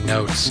scribbling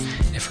notes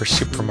if her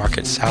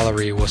supermarket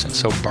salary wasn't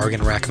so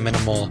bargain rack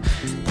minimal,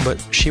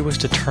 but she was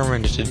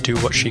determined to do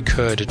what she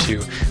could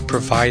to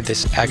provide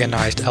this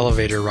agonized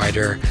elevator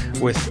rider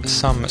with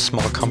some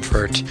small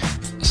comfort,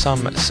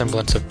 some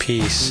semblance of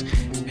peace,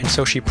 and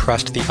so she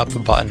pressed the up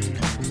button,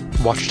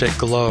 watched it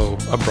glow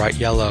a bright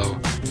yellow,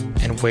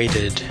 and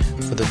waited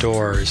for the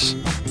doors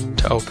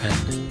to open.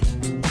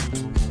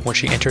 When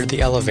she entered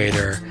the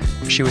elevator,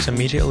 she was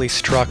immediately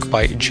struck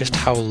by just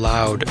how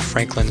loud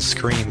Franklin's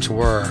screams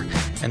were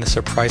in the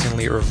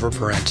surprisingly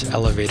reverberant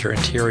elevator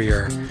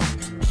interior.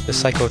 The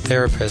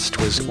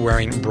psychotherapist was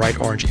wearing bright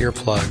orange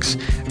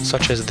earplugs,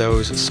 such as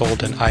those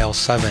sold in aisle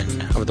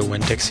 7 of the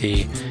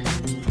Winn-Dixie.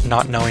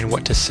 Not knowing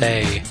what to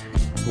say,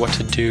 what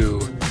to do,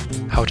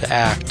 how to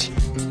act,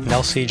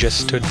 Nelsie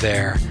just stood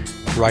there,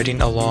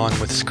 riding along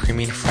with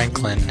screaming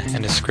Franklin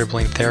and his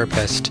scribbling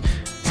therapist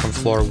from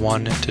floor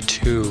 1 to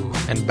 2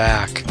 and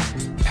back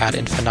ad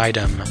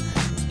infinitum,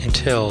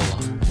 until,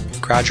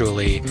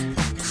 gradually,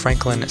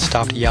 Franklin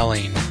stopped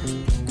yelling,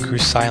 grew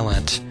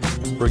silent,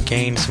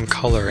 regained some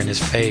color in his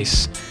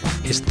face,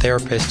 his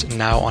therapist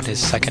now on his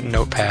second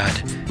notepad,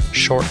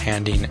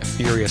 shorthanding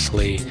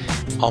furiously,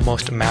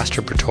 almost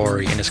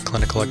masturbatory in his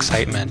clinical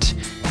excitement,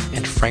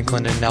 and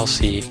Franklin and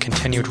Nelsie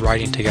continued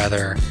writing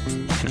together,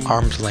 an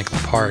arm's length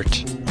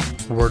apart,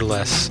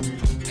 wordless,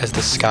 as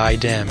the sky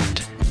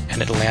dimmed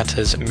and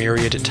Atlanta's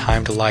myriad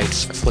timed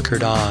lights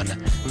flickered on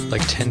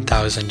like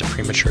 10,000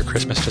 premature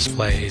Christmas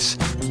displays.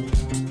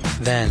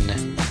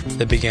 Then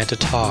they began to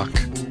talk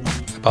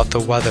about the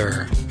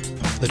weather,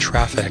 the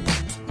traffic,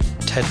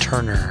 Ted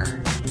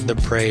Turner, the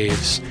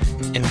Braves,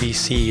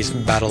 NBC's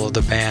Battle of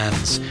the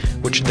Bands,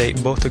 which they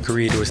both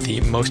agreed was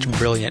the most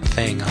brilliant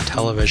thing on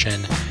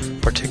television,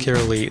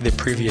 particularly the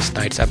previous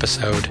night's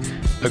episode,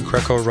 a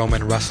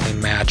Greco-Roman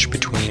wrestling match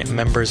between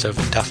members of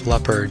Def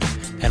Leppard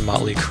and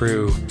Motley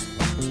Crue.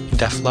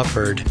 Def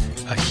Leppard,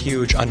 a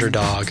huge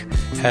underdog,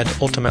 had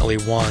ultimately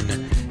won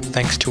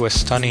thanks to a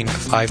stunning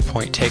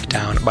 5-point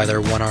takedown by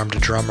their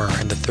one-armed drummer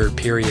in the third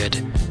period.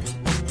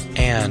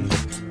 And,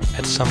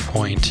 at some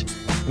point,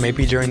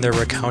 maybe during their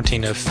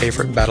recounting of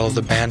favorite Battle of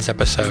the Bands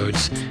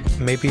episodes,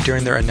 maybe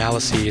during their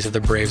analyses of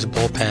the Braves'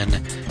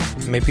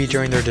 bullpen, maybe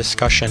during their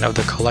discussion of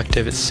the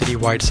collective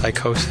citywide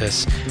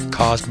psychosis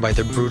caused by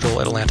the brutal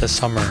Atlanta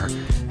summer,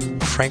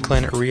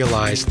 Franklin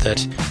realized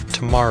that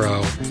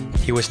tomorrow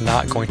he was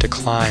not going to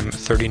climb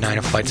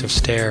 39 flights of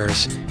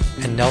stairs,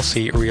 and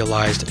Nelsie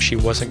realized she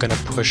wasn't going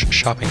to push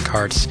shopping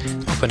carts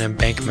up an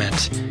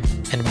embankment,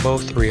 and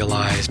both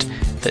realized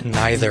that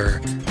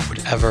neither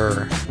would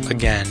ever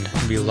again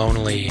be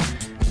lonely,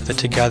 that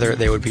together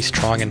they would be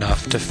strong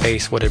enough to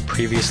face what had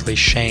previously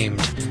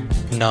shamed,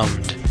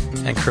 numbed,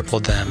 and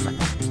crippled them.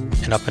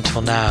 And up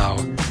until now,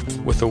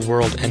 with the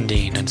world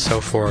ending and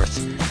so forth,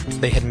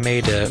 they had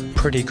made a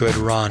pretty good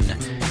run,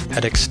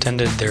 had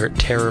extended their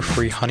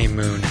terror-free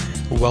honeymoon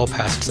well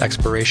past its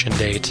expiration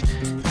date,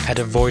 had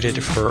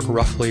avoided for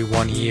roughly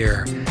 1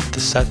 year the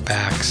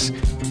setbacks,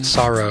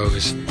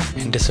 sorrows,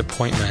 and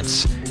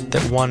disappointments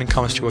that one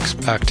comes to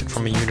expect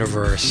from a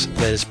universe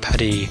that is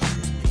petty,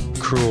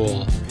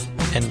 cruel,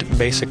 and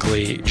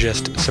basically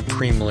just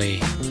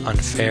supremely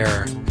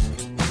unfair.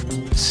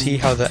 See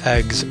how the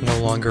eggs no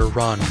longer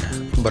run,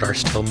 but are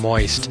still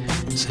moist,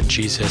 said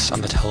Jesus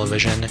on the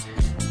television,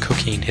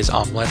 cooking his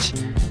omelet,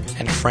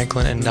 and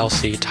Franklin and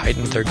Nelsie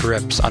tightened their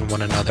grips on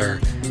one another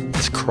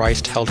as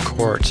Christ held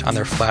court on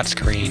their flat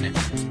screen,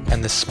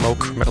 and the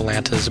smoke from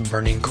Atlanta's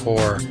burning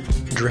core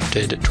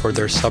drifted toward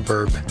their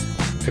suburb,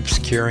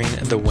 obscuring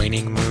the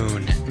waning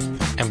moon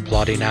and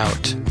blotting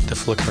out the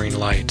flickering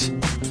light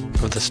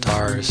of the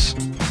stars.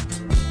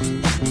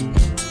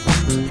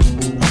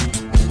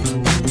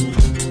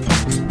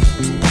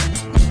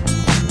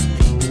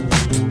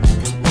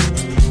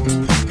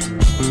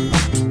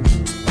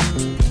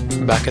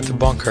 Back at the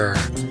bunker,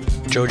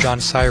 Joe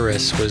John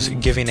Cyrus was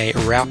giving a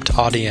rapt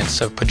audience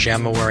of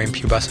pajama-wearing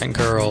pubescent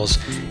girls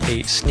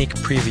a sneak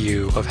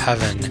preview of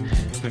heaven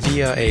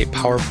via a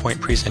PowerPoint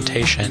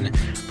presentation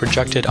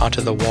projected onto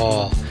the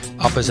wall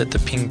opposite the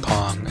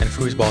ping-pong and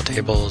foosball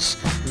tables.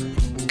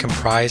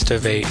 Comprised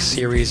of a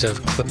series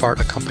of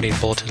clip-art-accompanied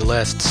bulleted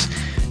lists,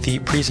 the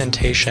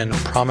presentation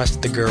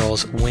promised the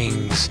girls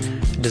wings,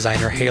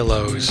 designer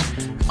halos,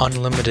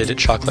 unlimited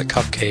chocolate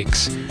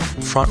cupcakes,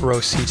 front row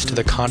seats to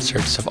the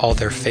concerts of all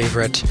their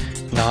favorite,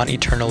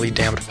 non-eternally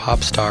damned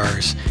pop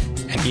stars,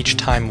 and each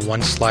time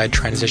one slide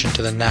transitioned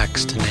to the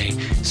next in a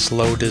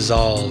slow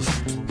dissolve,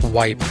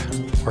 wipe,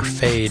 or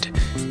fade,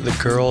 the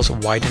girls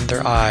widened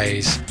their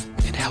eyes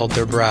and held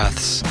their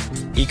breaths,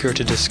 eager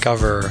to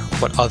discover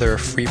what other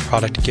free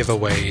product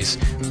giveaways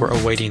were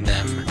awaiting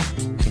them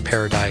in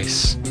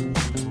paradise.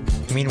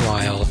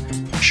 Meanwhile,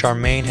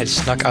 Charmaine had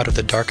snuck out of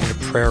the darkened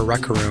prayer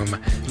rec room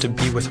to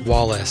be with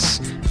Wallace,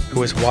 who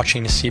was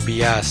watching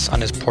CBS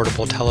on his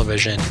portable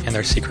television in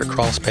their secret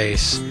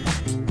crawlspace.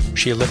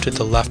 She lifted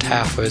the left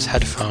half of his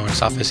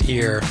headphones off his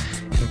ear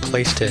and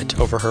placed it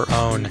over her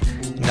own,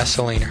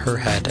 nestling her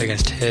head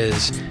against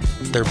his,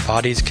 their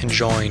bodies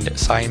conjoined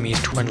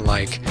Siamese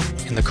twin-like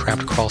in the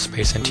cramped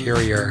crawlspace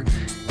interior,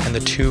 and the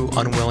two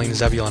unwilling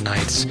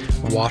Zebulonites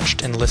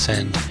watched and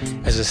listened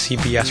as a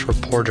CBS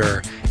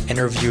reporter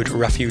interviewed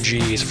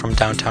refugees from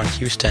downtown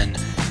Houston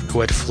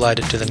who had fled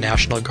to the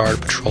National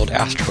Guard-patrolled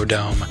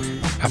Astrodome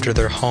after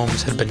their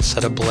homes had been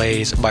set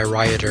ablaze by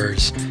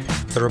rioters,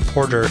 the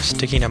reporter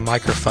sticking a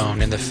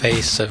microphone in the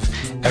face of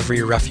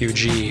every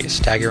refugee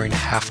staggering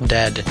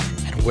half-dead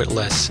and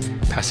witless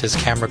past his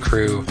camera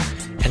crew,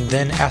 and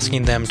then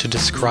asking them to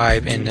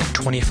describe in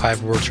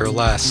 25 words or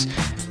less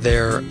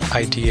their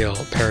ideal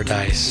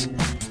paradise.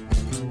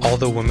 "All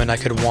the women I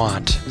could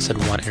want," said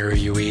one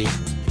interviewee.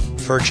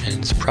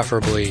 "Virgins,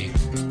 preferably.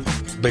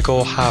 Big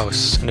ol'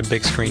 house and a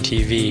big screen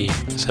TV,"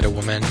 said a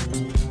woman.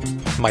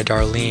 "My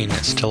Darlene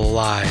still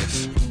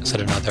alive,"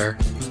 said another.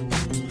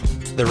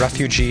 The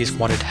refugees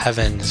wanted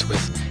heavens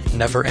with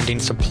never-ending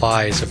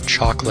supplies of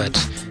chocolate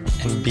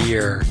and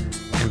beer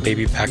and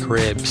baby back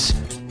ribs.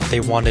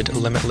 They wanted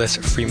limitless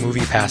free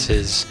movie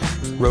passes,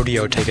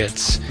 rodeo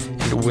tickets,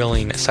 and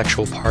willing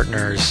sexual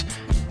partners.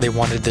 They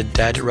wanted the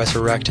dead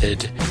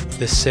resurrected,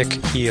 the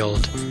sick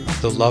healed,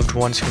 the loved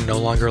ones who no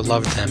longer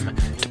loved them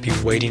to be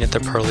waiting at the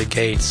pearly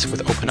gates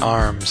with open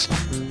arms,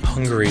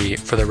 hungry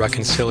for the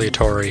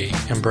reconciliatory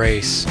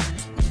embrace.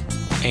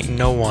 "Ain't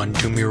no one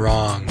do me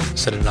wrong,"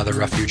 said another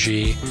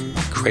refugee,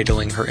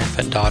 cradling her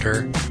infant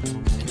daughter,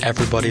 "and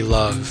everybody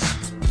love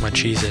my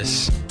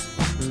Jesus."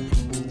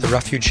 The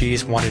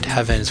refugees wanted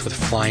heavens with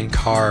flying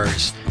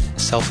cars,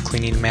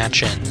 self-cleaning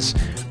mansions,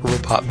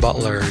 robot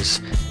butlers,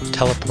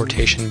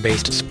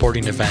 teleportation-based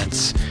sporting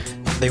events.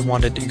 They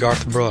wanted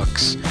Garth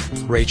Brooks,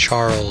 Ray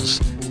Charles,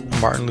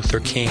 Martin Luther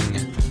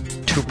King,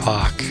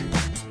 Tupac,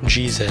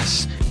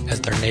 Jesus as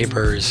their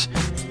neighbors.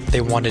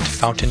 They wanted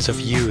fountains of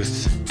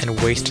youth and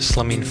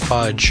waist-slimming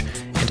fudge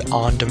and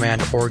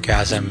on-demand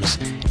orgasms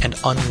and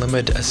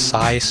unlimited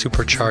acai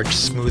supercharged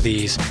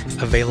smoothies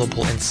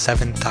available in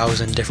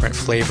 7,000 different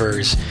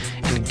flavors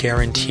and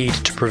guaranteed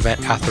to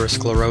prevent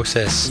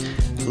atherosclerosis,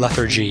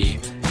 lethargy,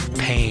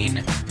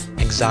 pain,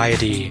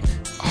 anxiety,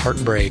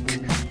 heartbreak,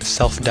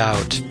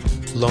 self-doubt,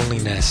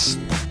 loneliness,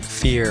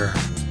 fear,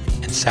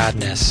 and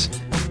sadness.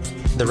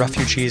 The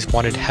refugees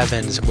wanted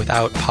heavens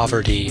without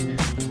poverty,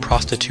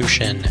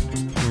 prostitution,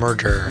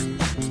 murder,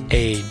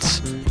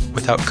 AIDS,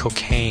 without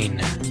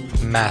cocaine,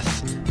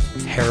 meth,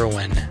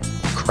 heroin,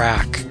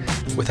 crack,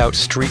 without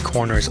street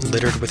corners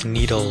littered with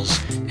needles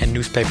and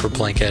newspaper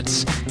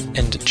blankets,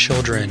 and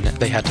children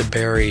they had to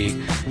bury,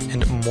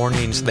 and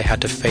mornings they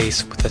had to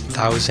face with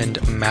 1,000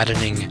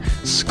 maddening,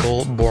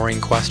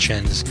 skull-boring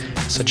questions,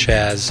 such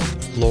as,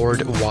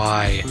 "Lord,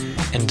 why?"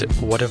 and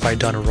 "What have I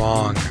done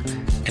wrong?"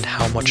 and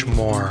 "How much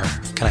more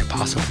can I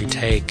possibly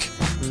take?"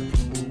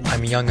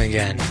 "I'm young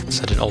again,"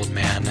 said an old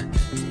man,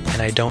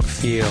 "and I don't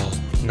feel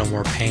no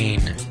more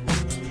pain."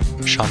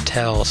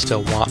 "Chantel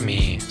still want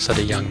me," said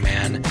a young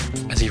man,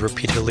 as he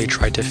repeatedly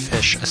tried to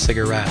fish a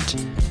cigarette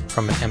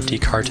from an empty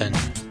carton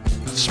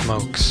of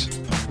smokes.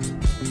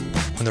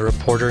 When the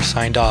reporter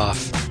signed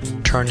off,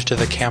 turned to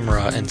the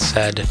camera and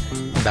said,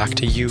 "Back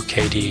to you,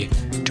 Katie,"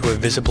 to a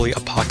visibly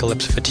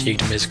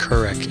apocalypse-fatigued Ms.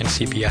 Couric in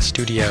CBS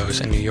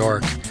Studios in New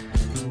York,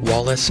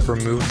 Wallace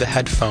removed the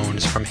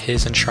headphones from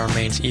his and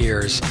Charmaine's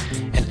ears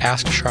and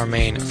asked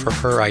Charmaine for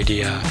her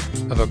idea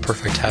of a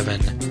perfect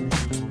heaven.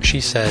 She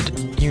said,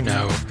 you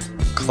know,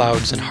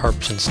 clouds and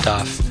harps and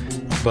stuff,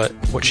 but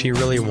what she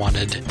really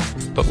wanted,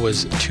 but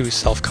was too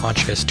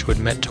self-conscious to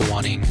admit to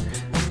wanting,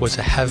 was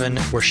a heaven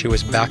where she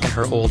was back in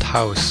her old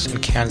house in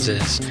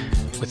Kansas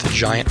with a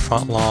giant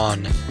front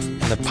lawn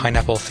and the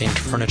pineapple-themed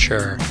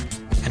furniture,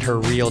 and her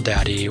real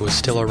daddy was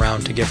still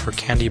around to give her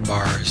candy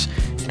bars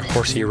and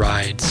horsey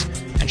rides,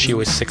 and she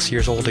was 6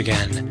 years old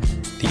again,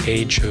 the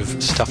age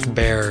of stuffed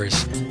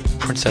bears,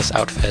 princess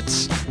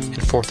outfits,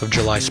 and 4th of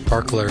July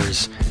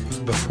sparklers,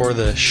 before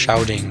the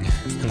shouting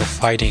and the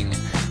fighting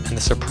and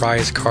the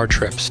surprise car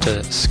trips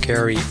to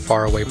scary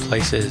faraway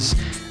places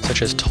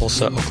such as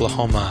Tulsa,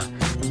 Oklahoma,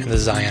 and the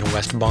Zion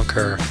West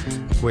Bunker,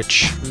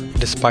 which,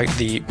 despite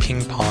the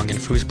ping-pong and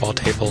foosball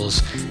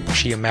tables,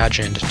 she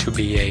imagined to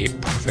be a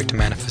perfect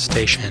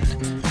manifestation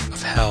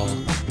of hell.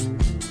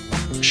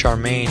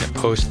 Charmaine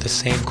posed the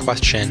same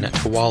question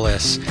to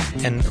Wallace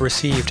and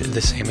received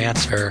the same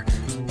answer,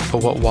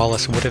 but what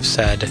Wallace would have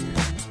said,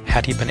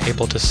 had he been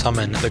able to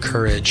summon the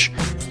courage,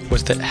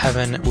 was that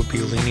heaven would be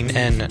leaning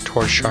in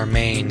toward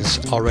Charmaine's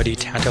already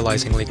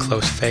tantalizingly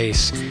close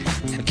face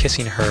and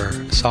kissing her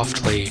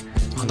softly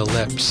on the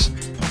lips,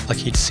 like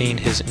he'd seen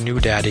his new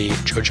daddy,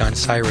 Joe John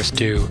Cyrus,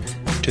 do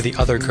to the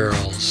other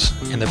girls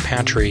in the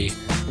pantry,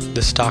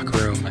 the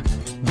stockroom,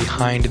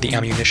 behind the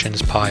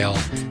ammunitions pile,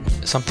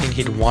 something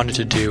he'd wanted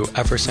to do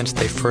ever since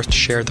they first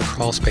shared the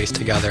crawl space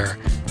together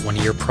 1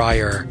 year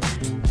prior,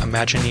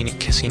 imagining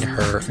kissing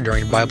her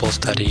during Bible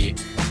study,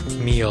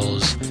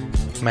 meals,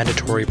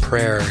 mandatory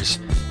prayers,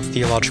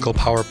 theological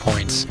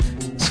PowerPoints,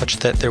 such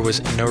that there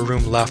was no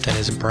room left in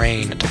his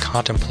brain to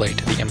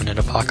contemplate the imminent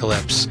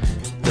apocalypse,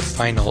 the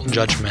final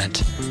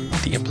judgment,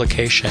 the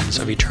implications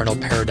of eternal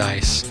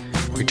paradise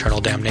or eternal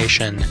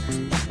damnation,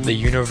 the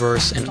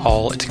universe in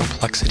all its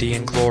complexity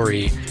and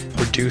glory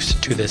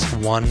reduced to this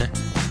one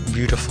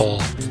beautiful,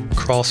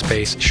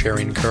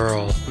 crawlspace-sharing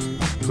girl,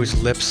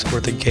 whose lips were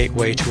the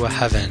gateway to a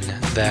heaven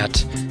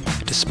that,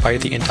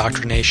 despite the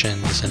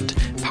indoctrinations and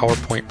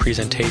PowerPoint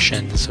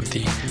presentations of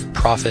the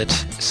prophet,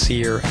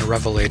 seer, and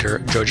revelator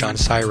Joe John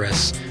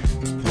Cyrus,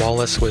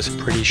 Wallace was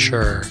pretty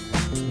sure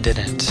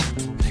didn't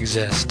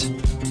exist.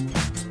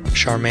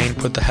 Charmaine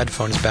put the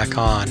headphones back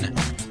on,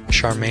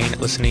 Charmaine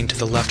listening to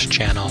the left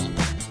channel,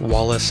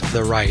 Wallace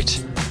the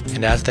right,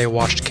 and as they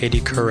watched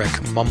Katie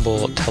Couric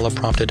mumble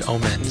teleprompted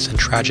omens and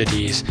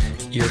tragedies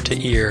ear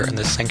to ear in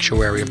the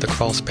sanctuary of the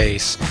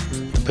crawlspace,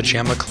 the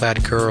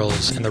pajama-clad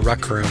girls in the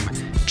rec room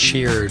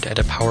cheered at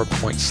a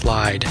PowerPoint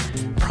slide,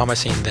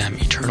 promising them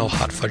eternal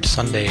hot fudge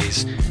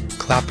sundaes,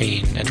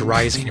 clapping and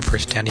rising for a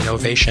standing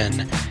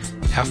ovation,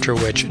 after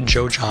which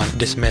Joe John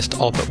dismissed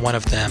all but one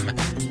of them,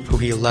 who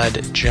he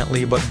led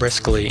gently but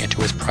briskly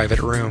into his private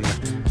room,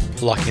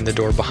 locking the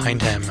door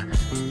behind him,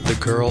 the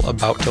girl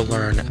about to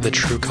learn the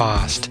true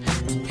cost,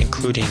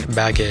 including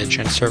baggage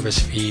and service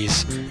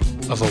fees,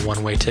 of a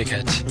one-way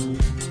ticket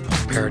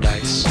to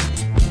paradise.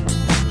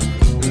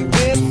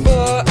 Before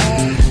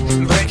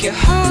break your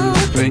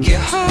heart, break your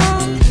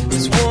heart.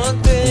 There's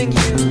one thing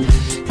you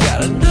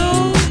gotta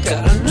know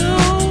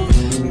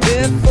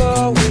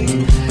before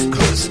we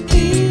close the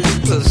deal,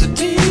 close the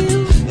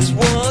deal. There's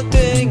one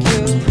thing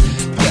you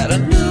gotta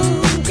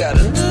know,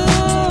 gotta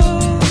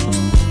know.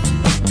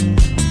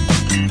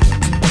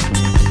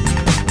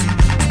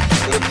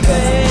 The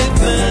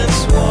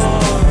pavement's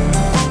warm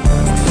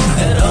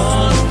and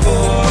unforgiving.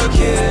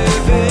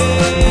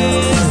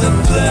 The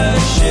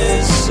flesh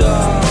is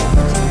soft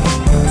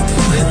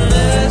in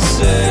this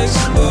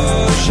exposure.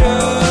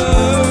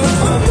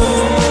 A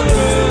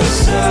motorcycle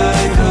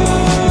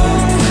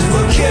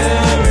will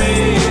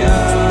carry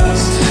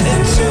us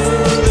into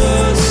the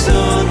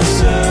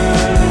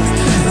sunset.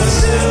 A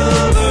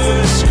silver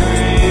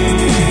screen.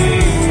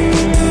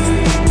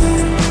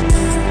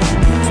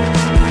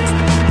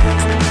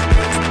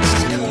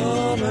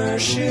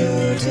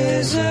 Commercial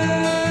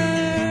desire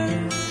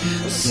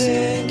will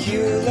sink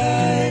you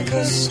like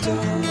a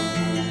stone,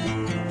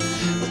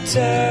 will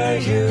tear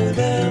you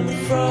limb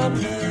from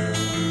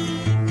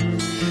limb,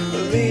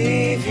 will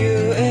leave you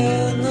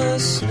in the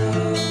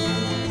snow.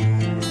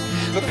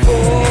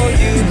 Before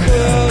you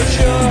close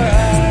your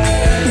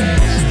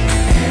eyes,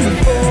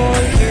 before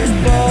you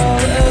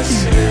fall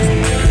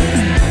asleep,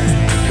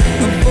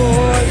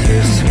 before you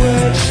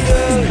switch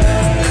the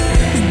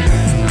light,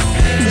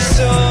 there's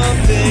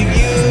something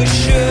you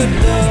should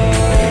know.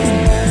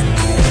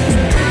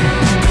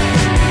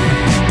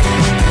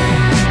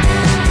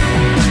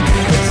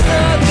 It's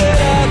not that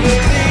I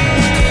believe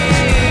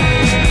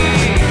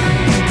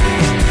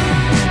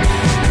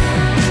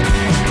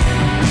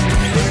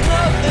there's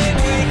nothing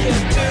we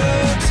can do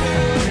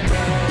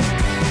tonight.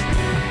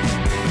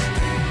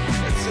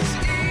 It's as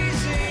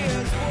easy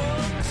as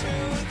 1,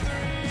 2, 3.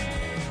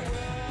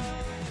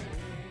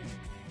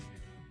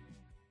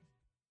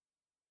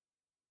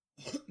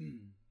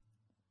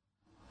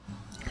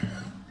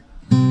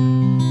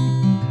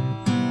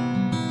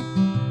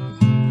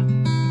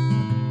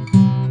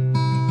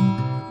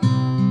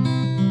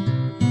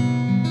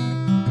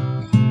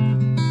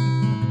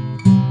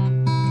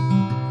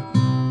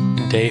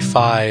 Day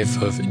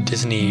 5 of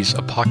Disney's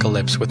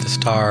Apocalypse with the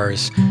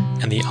Stars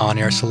and the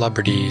on-air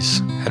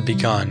celebrities had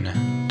begun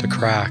to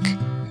crack.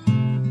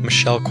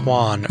 Michelle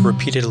Kwan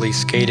repeatedly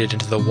skated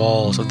into the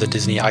walls of the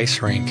Disney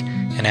ice rink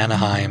in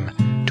Anaheim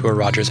to a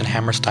Rodgers and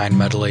Hammerstein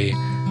medley.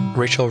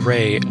 Rachel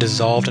Ray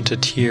dissolved into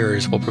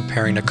tears while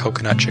preparing a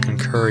coconut chicken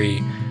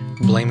curry,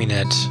 blaming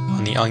it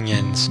on the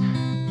onions.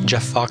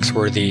 Jeff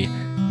Foxworthy,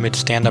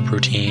 mid-stand-up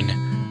routine,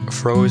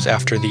 froze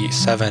after the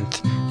 7th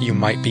 "You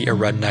might be a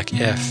redneck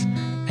if,"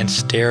 and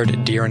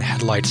stared deer in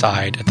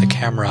headlights-eyed at the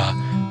camera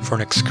for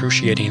an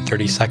excruciating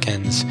 30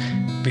 seconds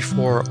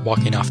before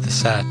walking off the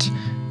set,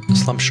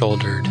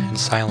 slump-shouldered and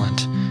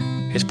silent,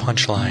 his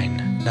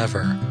punchline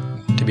never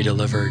to be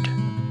delivered.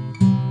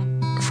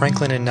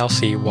 Franklin and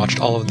Nelsie watched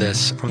all of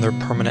this from their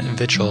permanent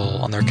vigil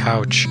on their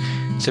couch,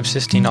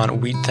 subsisting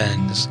on wheat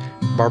thins,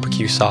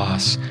 barbecue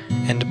sauce,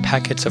 and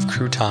packets of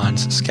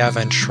croutons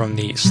scavenged from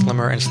the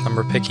slimmer and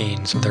slimmer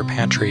pickings of their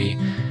pantry.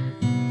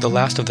 The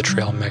last of the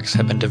trail mix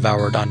had been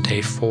devoured on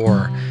day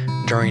 4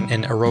 during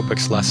an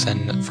aerobics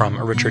lesson from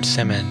Richard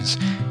Simmons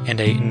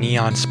and a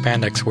neon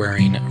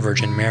spandex-wearing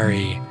Virgin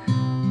Mary.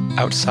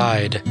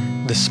 Outside,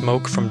 the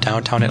smoke from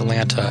downtown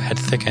Atlanta had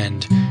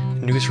thickened,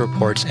 news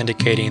reports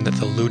indicating that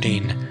the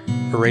looting,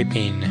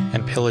 raping,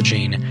 and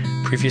pillaging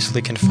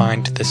previously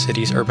confined to the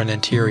city's urban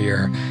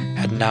interior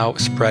had now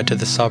spread to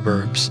the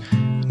suburbs.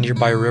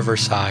 Nearby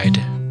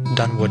Riverside,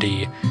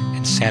 Dunwoody,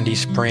 and Sandy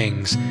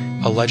Springs,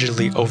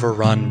 allegedly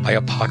overrun by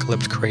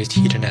apocalypse-crazed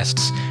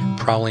hedonists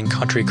prowling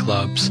country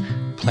clubs,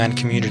 planned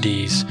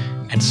communities,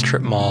 and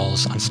strip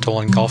malls on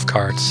stolen golf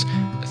carts,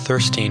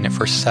 thirsting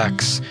for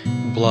sex,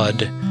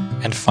 blood,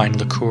 and fine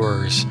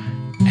liqueurs.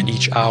 And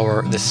each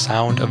hour the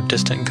sound of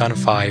distant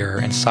gunfire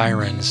and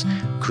sirens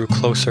grew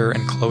closer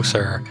and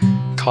closer,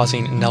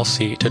 causing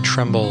Nelsie to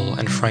tremble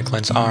in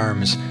Franklin's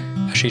arms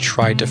as she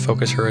tried to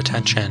focus her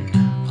attention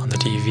on the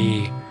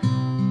TV.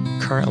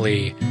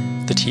 Currently,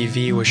 the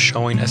TV was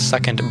showing a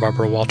second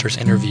Barbara Walters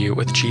interview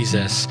with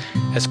Jesus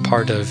as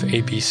part of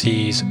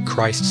ABC's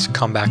Christ's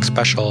Comeback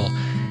special,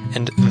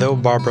 and though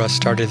Barbara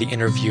started the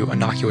interview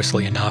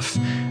innocuously enough,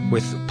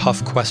 with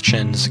puff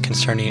questions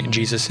concerning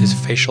Jesus'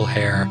 facial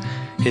hair,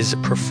 his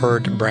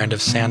preferred brand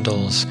of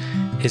sandals,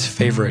 his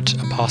favorite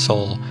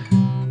apostle,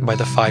 by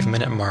the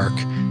 5-minute mark,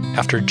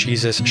 after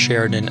Jesus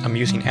shared an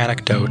amusing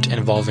anecdote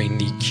involving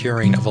the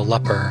curing of a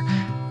leper,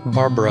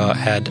 Barbara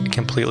had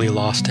completely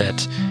lost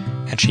it,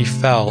 and she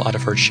fell out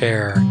of her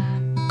chair,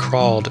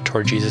 crawled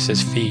toward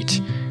Jesus'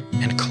 feet,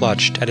 and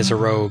clutched at his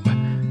robe,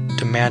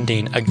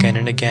 demanding again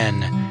and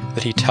again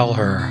that he tell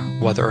her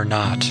whether or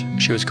not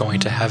she was going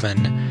to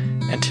heaven,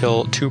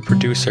 until 2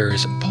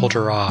 producers pulled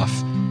her off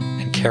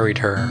and carried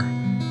her,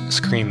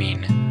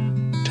 screaming,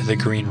 to the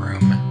green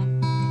room.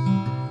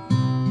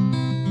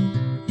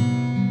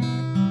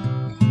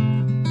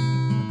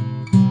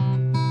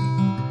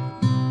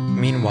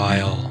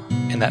 Meanwhile,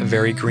 in that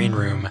very green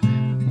room,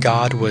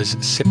 God was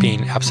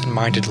sipping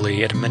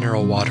absent-mindedly at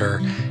mineral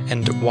water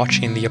and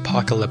watching the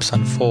apocalypse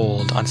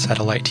unfold on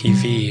satellite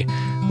TV,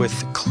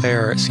 with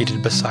Claire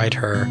seated beside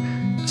her,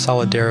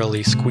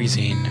 solidarily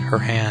squeezing her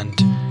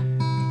hand.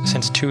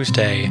 Since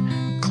Tuesday,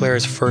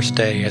 Claire's first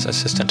day as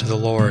assistant to the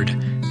Lord,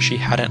 she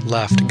hadn't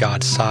left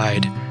God's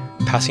side,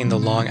 passing the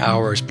long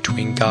hours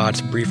between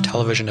God's brief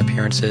television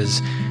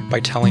appearances by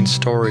telling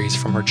stories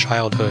from her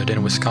childhood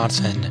in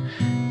Wisconsin,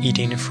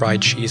 eating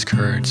fried cheese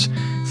curds,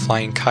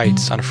 flying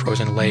kites on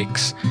frozen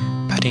lakes,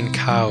 petting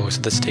cows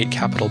at the state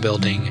capitol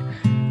building.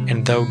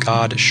 And though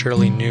God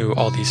surely knew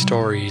all these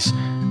stories,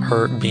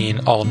 her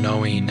being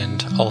all-knowing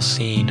and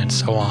all-seeing and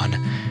so on,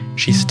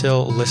 she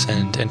still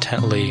listened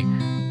intently,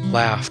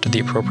 laughed at the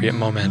appropriate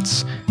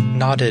moments,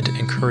 nodded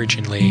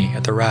encouragingly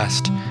at the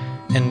rest,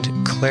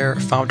 and Claire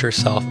found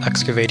herself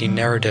excavating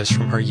narratives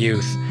from her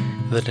youth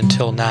that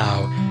until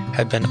now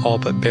had been all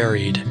but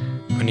buried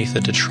beneath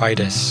the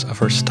detritus of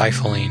her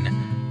stifling,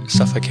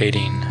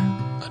 suffocating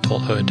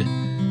adulthood.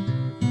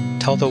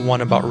 "Tell the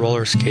one about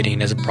roller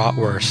skating as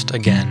bratwurst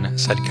again,"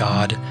 said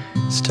God,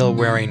 still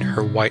wearing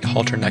her white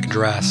halter-neck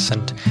dress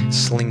and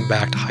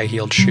sling-backed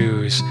high-heeled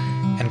shoes,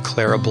 and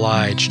Claire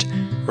obliged,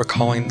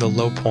 recalling the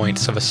low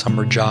points of a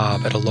summer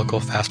job at a local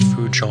fast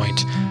food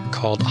joint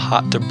called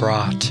Hot de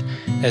Brat,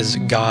 as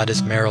God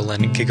as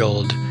Marilyn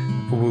giggled,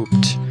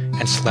 whooped,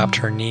 and slapped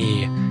her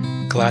knee,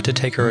 glad to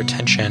take her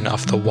attention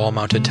off the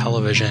wall-mounted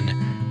television,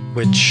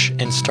 which,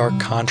 in stark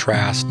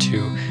contrast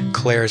to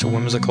Claire's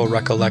whimsical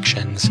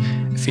recollections,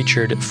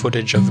 featured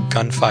footage of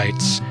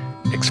gunfights,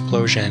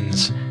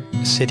 explosions,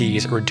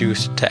 cities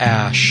reduced to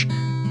ash,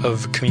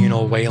 of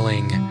communal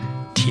wailing,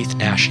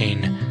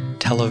 teeth-gnashing,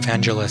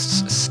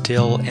 televangelists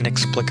still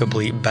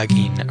inexplicably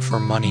begging for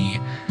money,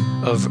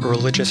 of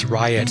religious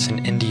riots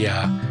in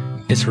India,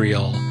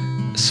 Israel,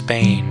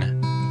 Spain,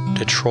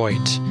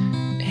 Detroit,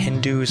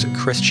 Hindus,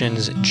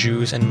 Christians,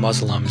 Jews, and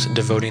Muslims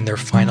devoting their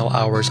final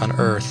hours on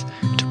Earth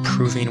to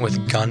proving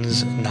with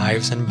guns,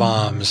 knives, and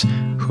bombs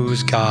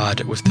whose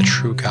God was the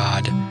true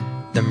God,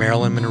 the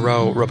Marilyn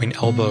Monroe rubbing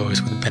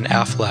elbows with Ben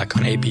Affleck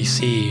on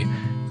ABC,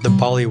 the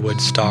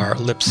Bollywood star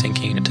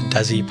lip-syncing to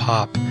Desi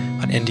Pop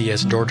on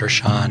India's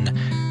Doordarshan,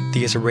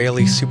 the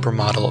Israeli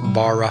supermodel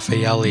Bar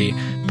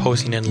Raffaeli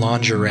posing in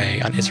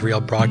lingerie on Israel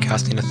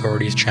Broadcasting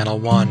Authority's Channel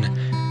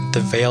 1,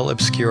 the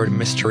veil-obscured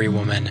mystery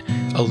woman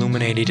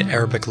illuminating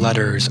Arabic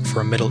letters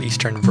for a Middle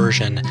Eastern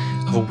version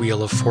of A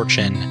Wheel of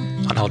Fortune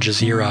on Al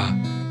Jazeera.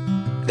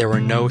 There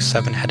were no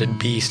seven-headed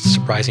beasts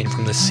rising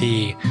from the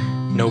sea,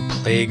 no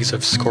plagues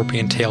of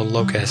scorpion-tailed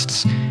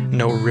locusts,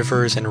 no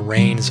rivers and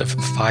rains of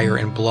fire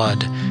and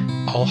blood,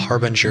 all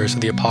harbingers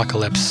of the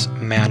apocalypse,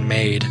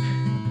 man-made,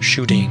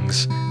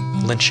 shootings,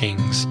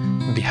 lynchings,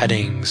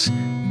 beheadings,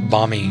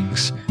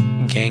 bombings,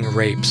 gang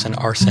rapes and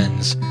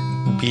arsons,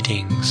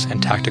 beatings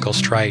and tactical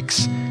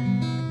strikes.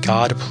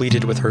 God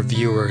pleaded with her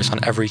viewers on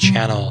every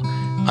channel,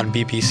 on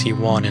BBC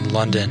One in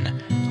London,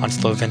 on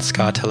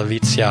Slovenska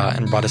Televizija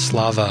in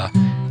Bratislava,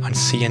 on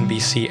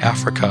CNBC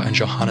Africa in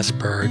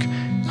Johannesburg,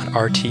 on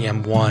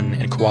RTM1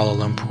 in Kuala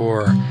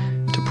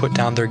Lumpur, to put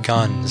down their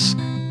guns,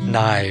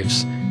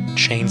 knives,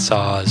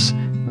 chainsaws,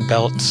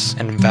 belts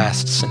and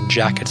vests and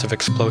jackets of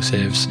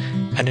explosives,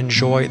 and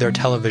enjoy their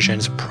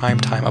television's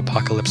primetime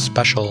apocalypse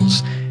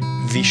specials,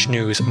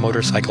 Vishnu's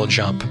motorcycle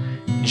jump,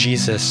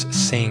 Jesus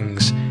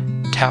sings,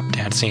 tap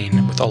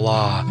dancing with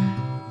Allah,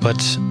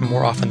 but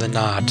more often than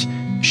not,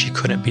 she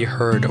couldn't be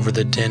heard over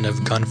the din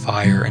of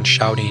gunfire and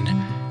shouting,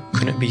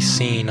 couldn't be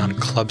seen on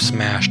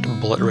club-smashed,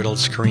 bullet-riddled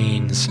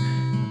screens.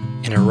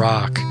 In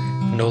Iraq,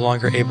 no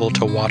longer able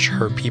to watch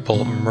her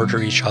people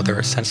murder each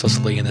other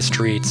senselessly in the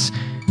streets,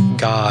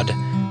 God,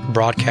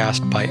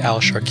 broadcast by Al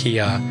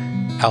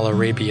Sharqiya, Al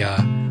Arabiya,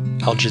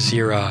 Al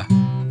Jazeera,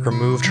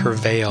 removed her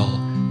veil,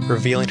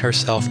 revealing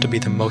herself to be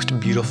the most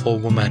beautiful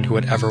woman who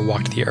had ever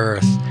walked the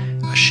earth,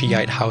 a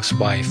Shiite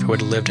housewife who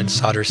had lived in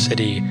Sadr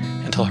City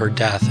until her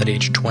death at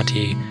age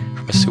 20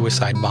 from a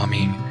suicide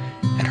bombing,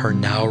 and her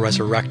now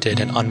resurrected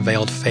and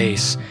unveiled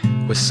face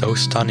was so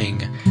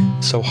stunning,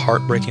 so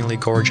heartbreakingly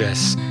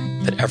gorgeous,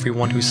 that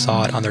everyone who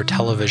saw it on their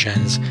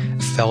televisions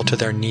fell to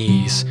their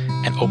knees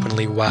and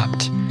openly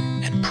wept,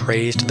 and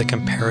praised the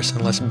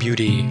comparisonless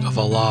beauty of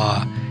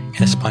Allah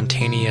in a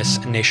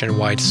spontaneous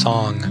nationwide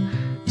song,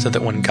 so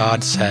that when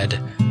God said,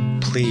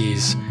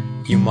 "Please,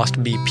 you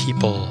must be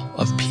people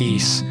of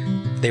peace,"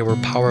 they were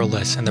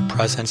powerless in the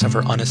presence of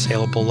her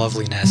unassailable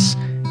loveliness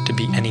to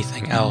be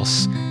anything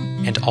else,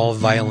 and all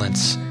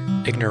violence,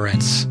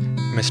 ignorance,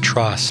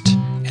 mistrust,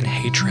 and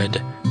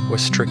hatred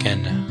was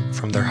stricken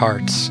from their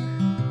hearts.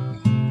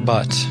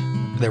 But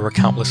there were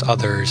countless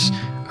others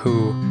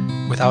who,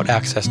 without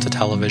access to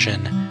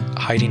television,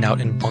 hiding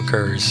out in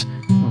bunkers,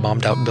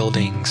 bombed-out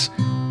buildings,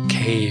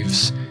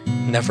 caves,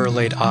 never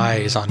laid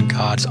eyes on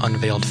God's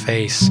unveiled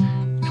face,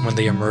 and when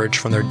they emerged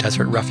from their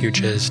desert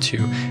refuges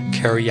to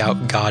carry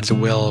out God's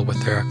will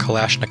with their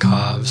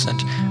Kalashnikovs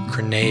and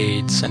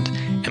grenades and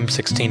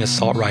M16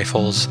 assault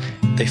rifles,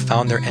 they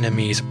found their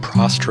enemies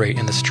prostrate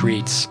in the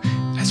streets,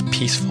 as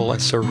peaceful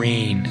and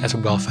serene as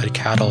well-fed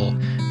cattle,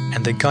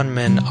 and the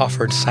gunmen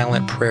offered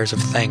silent prayers of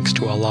thanks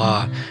to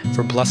Allah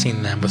for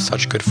blessing them with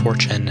such good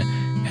fortune,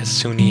 as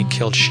Sunni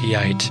killed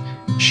Shiite,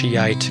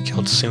 Shiite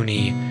killed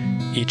Sunni,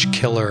 each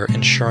killer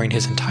ensuring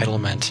his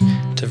entitlement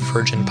to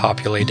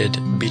virgin-populated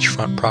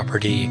beachfront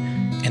property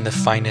in the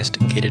finest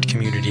gated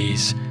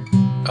communities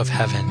of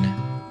heaven.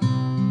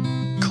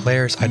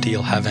 Claire's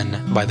ideal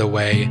heaven, by the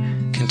way,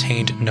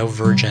 contained no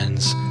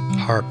virgins,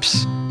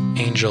 harps,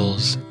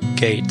 angels,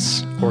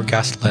 gates, or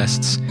guest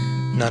lists.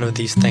 None of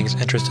these things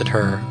interested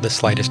her the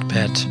slightest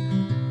bit.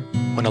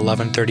 When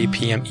 11:30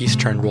 p.m.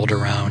 Eastern rolled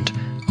around,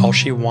 all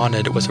she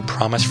wanted was a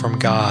promise from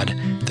God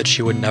that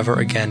she would never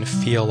again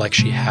feel like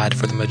she had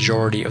for the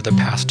majority of the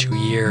past 2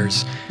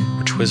 years,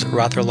 which was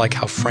rather like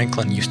how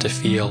Franklin used to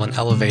feel in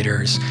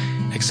elevators,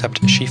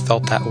 except she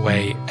felt that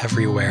way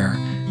everywhere,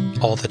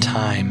 all the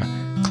time,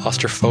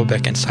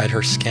 claustrophobic inside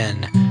her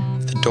skin,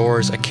 the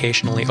doors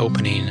occasionally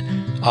opening,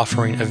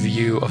 offering a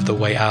view of the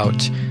way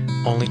out,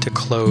 only to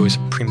close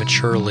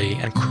prematurely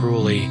and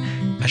cruelly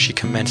as she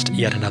commenced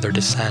yet another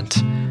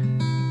descent.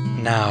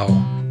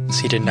 Now,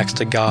 seated next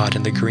to God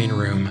in the green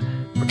room,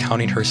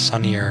 recounting her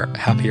sunnier,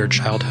 happier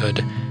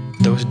childhood,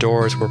 those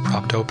doors were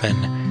propped open,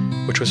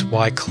 which was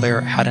why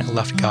Claire hadn't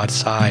left God's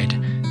side,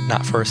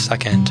 not for a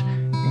second,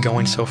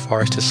 going so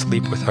far as to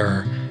sleep with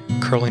her,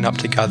 curling up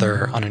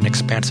together on an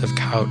expansive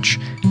couch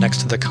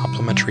next to the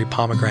complimentary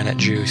pomegranate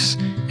juice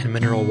and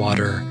mineral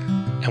water.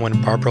 And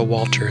when Barbara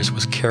Walters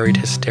was carried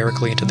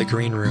hysterically into the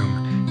green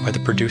room by the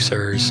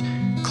producers,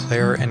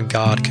 Claire and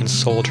God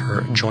consoled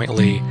her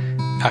jointly,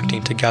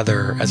 acting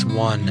together as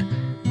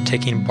one,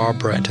 taking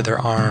Barbara into their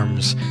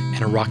arms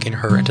and rocking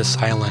her into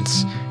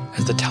silence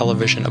as the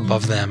television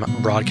above them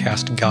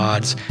broadcast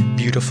God's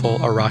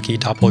beautiful Iraqi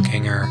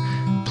doppelganger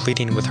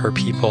pleading with her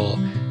people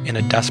in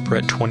a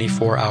desperate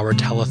 24-hour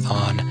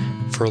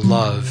telethon for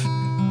love,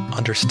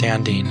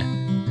 understanding,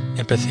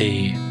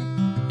 empathy,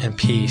 and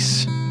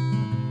peace.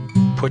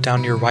 "Put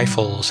down your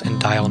rifles and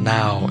dial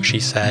now," she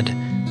said.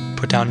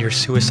 "Put down your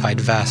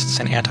suicide vests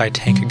and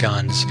anti-tank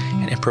guns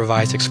and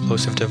improvised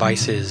explosive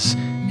devices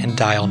and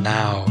dial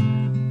now.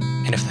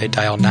 And if they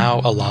dial now,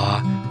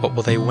 Allah, what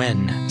will they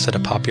win?" said a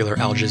popular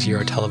Al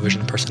Jazeera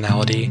television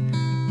personality.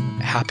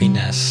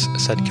 "Happiness,"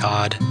 said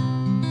God.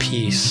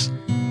 "Peace,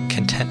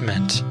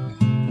 contentment,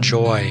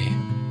 joy,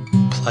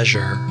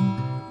 pleasure."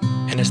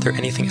 "And is there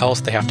anything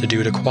else they have to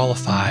do to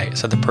qualify?"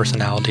 said the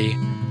personality.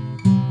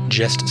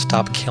 "Just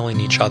stop killing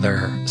each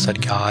other,"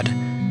 said God,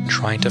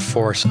 trying to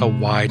force a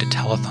wide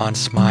telethon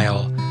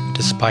smile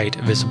despite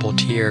visible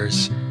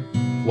tears.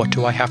 "What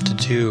do I have to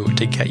do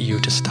to get you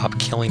to stop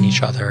killing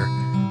each other?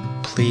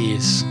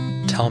 Please,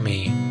 tell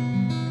me.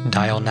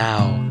 Dial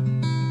now.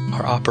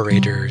 Our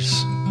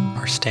operators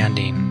are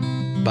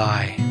standing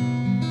by."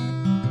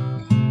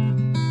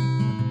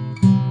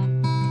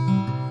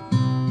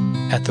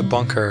 At the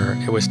bunker,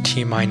 it was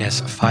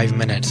T-minus 5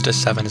 minutes to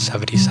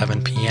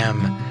 7:77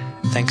 p.m.,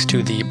 thanks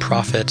to the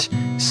prophet,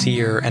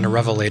 seer, and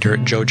revelator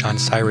Jojan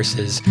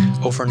Cyrus's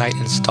overnight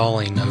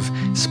installing of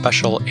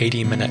special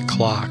 80-minute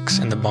clocks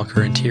in the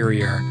bunker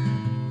interior.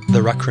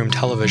 The Rec Room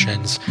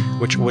televisions,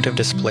 which would have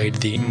displayed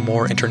the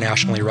more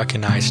internationally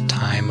recognized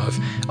time of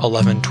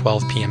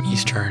 11:12 p.m.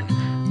 Eastern,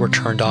 were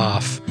turned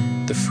off,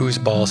 the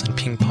foosballs and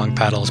ping-pong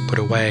paddles put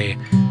away,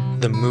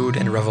 the mood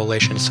and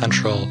revelation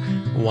central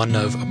one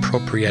of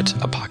appropriate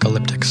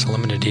apocalyptic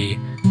solemnity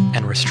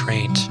and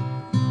restraint.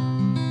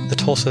 The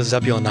Tulsa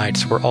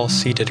Zebulonites were all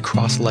seated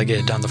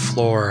cross-legged on the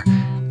floor,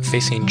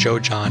 facing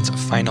Jojan's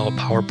final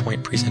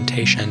PowerPoint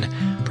presentation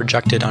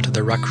projected onto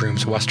the Rec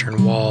Room's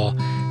western wall,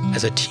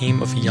 as a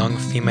team of young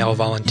female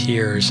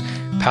volunteers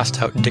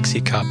passed out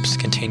Dixie cups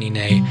containing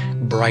a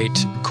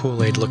bright,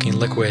 Kool-Aid-looking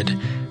liquid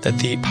that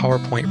the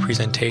PowerPoint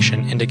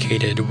presentation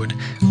indicated would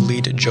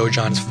lead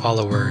Jojan's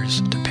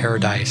followers to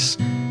paradise.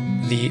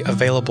 The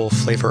available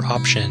flavor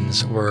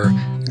options were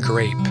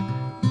grape,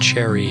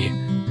 cherry,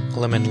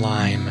 lemon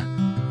lime,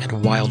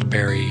 and wild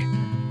berry.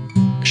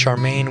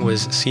 Charmaine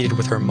was seated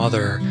with her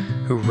mother,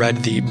 who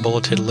read the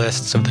bulleted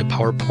lists of the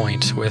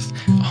PowerPoint with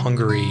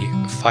hungry,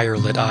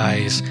 fire-lit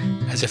eyes,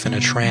 as if in a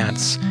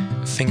trance,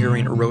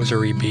 fingering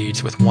rosary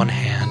beads with one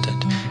hand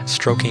and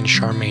stroking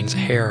Charmaine's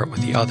hair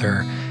with the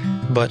other.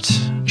 But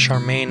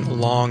Charmaine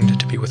longed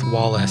to be with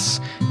Wallace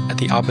at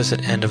the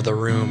opposite end of the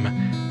room,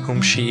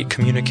 whom she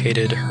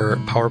communicated her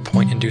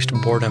PowerPoint-induced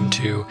boredom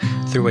to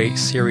through a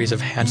series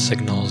of hand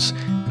signals,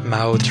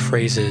 mouthed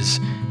phrases,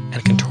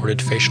 and contorted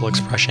facial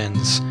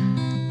expressions.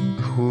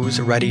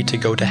 "Who's ready to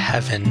go to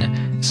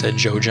heaven?" said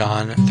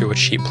Jojan through a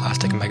cheap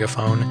plastic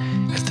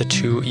megaphone as the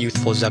two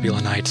youthful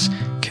Zebulonites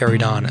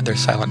carried on their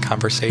silent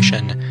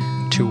conversation,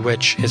 to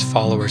which his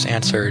followers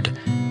answered,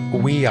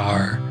 "We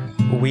are,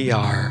 we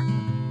are."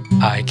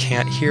 "I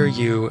can't hear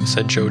you,"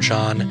 said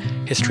Jojan,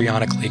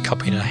 histrionically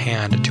cupping a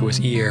hand to his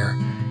ear.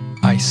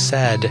 "I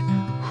said,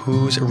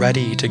 who's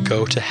ready to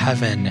go to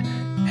heaven?"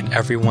 And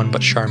everyone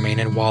but Charmaine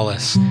and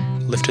Wallace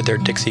lifted their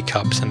Dixie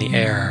cups in the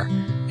air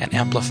and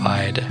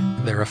amplified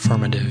their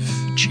affirmative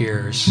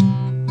cheers.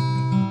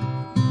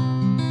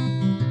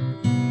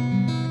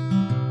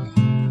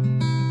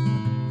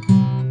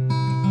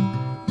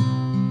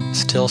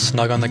 Still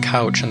snug on the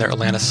couch in their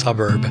Atlanta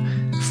suburb,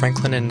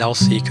 Franklin and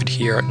Nelsie could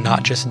hear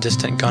not just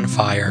distant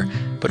gunfire,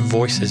 but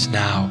voices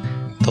now,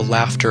 the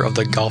laughter of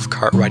the golf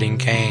cart riding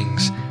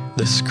gangs,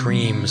 the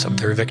screams of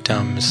their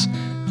victims,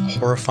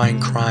 horrifying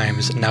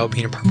crimes now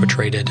being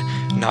perpetrated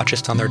not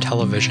just on their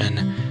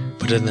television,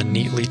 but in the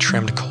neatly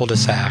trimmed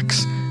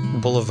cul-de-sacs,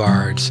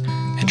 boulevards,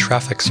 and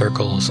traffic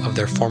circles of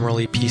their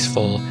formerly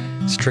peaceful,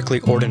 strictly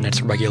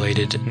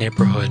ordinance-regulated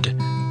neighborhood.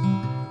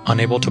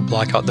 Unable to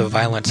block out the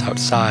violence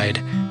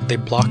outside, they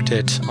blocked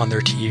it on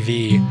their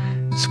TV,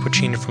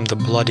 switching from the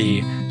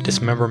bloody,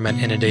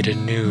 dismemberment-inundated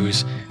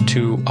news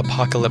to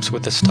Apocalypse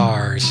with the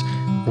Stars,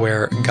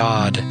 where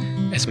God,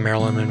 as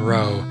Marilyn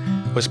Monroe,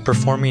 was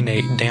performing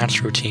a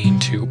dance routine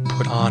to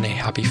put on a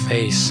happy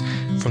face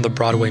from the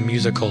Broadway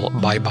musical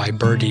Bye Bye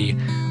Birdie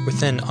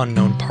with an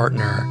unknown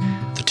partner,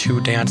 the two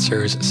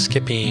dancers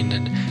skipping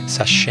and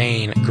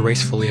sashaying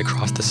gracefully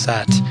across the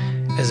set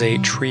as a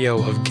trio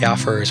of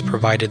gaffers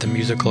provided the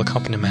musical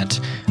accompaniment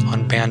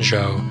on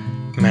banjo,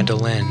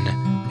 mandolin,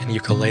 and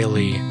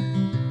ukulele.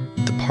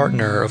 The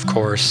partner, of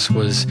course,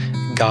 was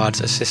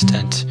God's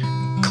assistant,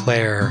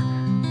 Claire,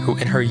 who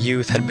in her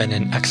youth had been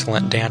an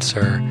excellent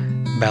dancer,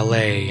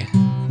 ballet,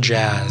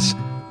 jazz,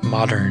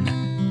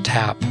 modern,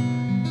 tap,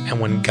 and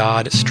when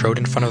God strode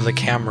in front of the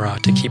camera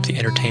to keep the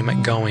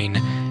entertainment going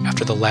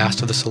after the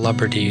last of the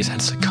celebrities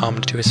had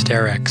succumbed to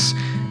hysterics,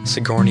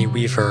 Sigourney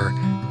Weaver,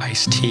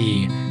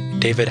 Ice-T,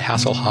 David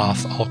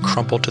Hasselhoff all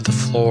crumpled to the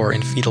floor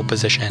in fetal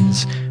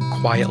positions,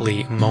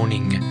 quietly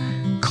moaning.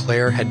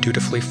 Claire had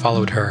dutifully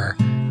followed her,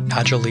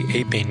 agilely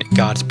aping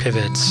God's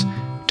pivots,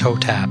 toe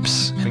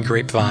taps, and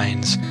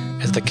grapevines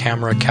as the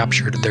camera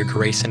captured their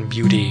grace and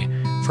beauty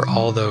for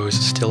all those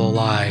still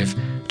alive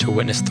to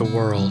witness the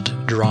world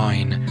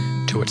drawing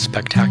to its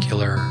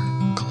spectacular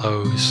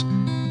close.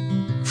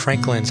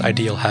 Franklin's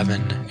ideal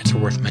heaven, it's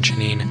worth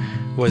mentioning,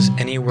 was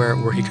anywhere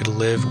where he could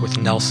live with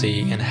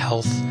Nelsie in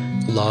health,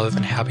 love,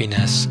 and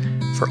happiness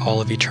for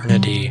all of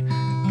eternity,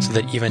 so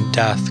that even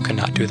death could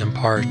not do them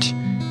part.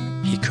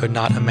 He could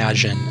not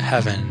imagine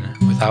heaven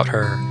without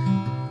her.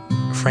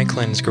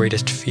 Franklin's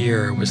greatest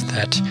fear was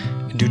that,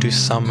 due to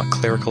some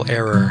clerical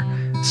error,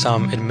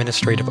 some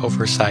administrative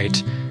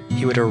oversight,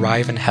 he would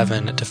arrive in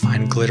heaven to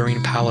find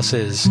glittering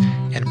palaces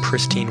and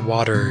pristine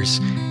waters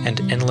and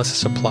endless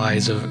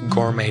supplies of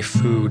gourmet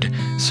food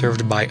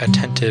served by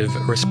attentive,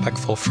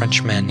 respectful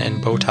Frenchmen in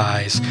bow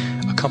ties,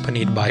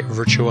 accompanied by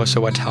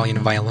virtuoso Italian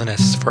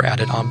violinists for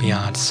added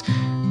ambiance.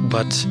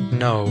 But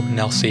no,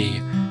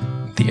 Nelsie.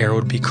 The air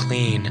would be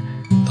clean,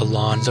 the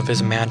lawns of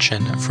his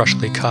mansion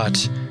freshly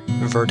cut,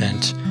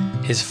 verdant,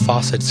 his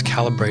faucets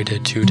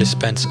calibrated to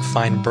dispense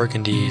fine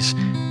Burgundies,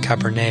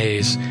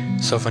 Cabernets,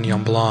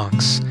 Sauvignon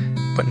Blancs,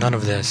 but none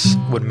of this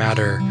would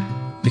matter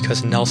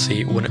because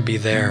Nelsie wouldn't be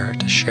there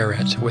to share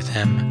it with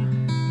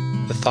him.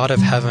 The thought of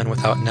heaven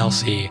without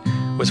Nelsie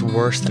was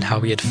worse than how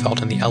he had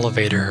felt in the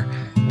elevator,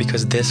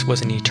 because this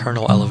was an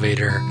eternal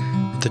elevator,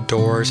 the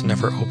doors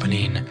never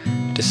opening,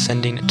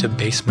 descending to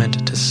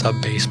basement to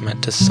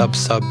sub-basement to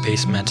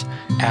sub-sub-basement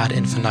ad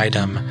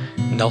infinitum,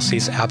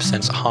 Nelsie's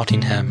absence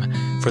haunting him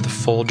for the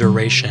full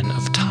duration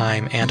of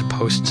time and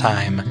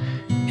post-time,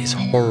 his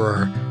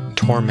horror,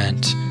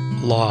 torment,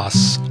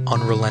 loss,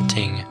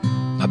 unrelenting,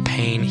 a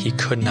pain he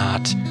could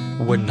not,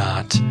 would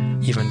not,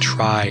 even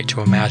try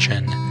to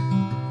imagine.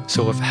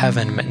 So if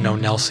heaven meant no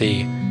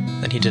Nelsie,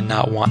 then he did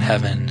not want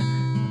heaven.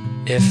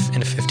 If,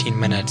 in 15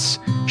 minutes,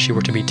 she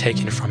were to be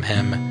taken from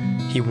him,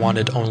 he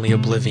wanted only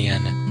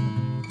oblivion,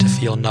 to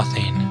feel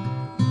nothing,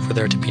 for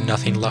there to be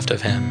nothing left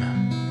of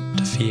him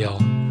to feel.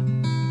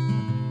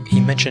 He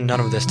mentioned none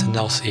of this to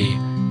Nelsie,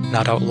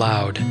 not out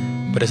loud,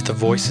 but as the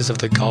voices of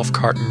the golf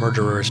cart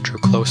murderers drew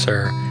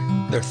closer,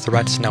 their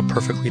threats now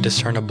perfectly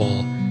discernible,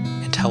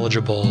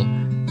 intelligible,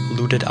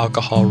 looted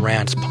alcohol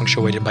rants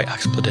punctuated by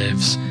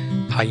expletives,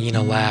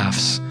 hyena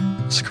laughs,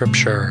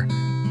 scripture,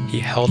 he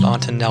held on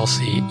to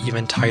Nelsie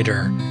even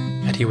tighter,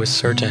 and he was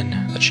certain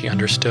that she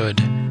understood.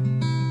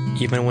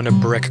 Even when a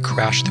brick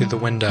crashed through the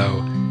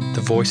window,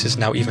 the voices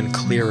now even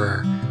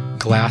clearer,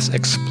 glass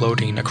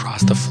exploding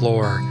across the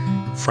floor,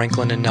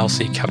 Franklin and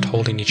Nelsie kept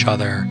holding each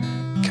other,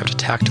 kept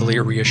tactily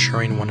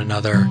reassuring one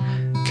another,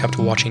 kept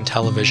watching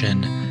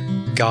television,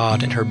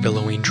 God in her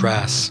billowing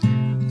dress,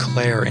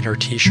 Claire in her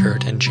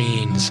t-shirt and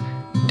jeans,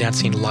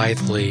 dancing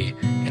lithely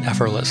and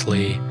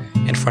effortlessly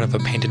in front of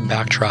a painted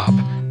backdrop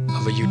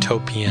of a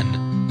utopian,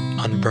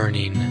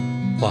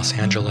 unburning Los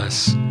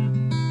Angeles.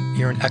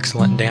 "You're an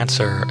excellent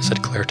dancer,"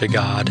 said Claire to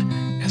God,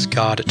 as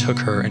God took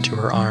her into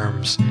her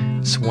arms,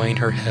 swaying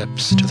her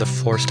hips to the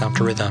floor-stomped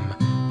rhythm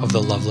of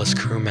the loveless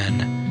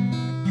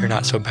crewmen. "You're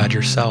not so bad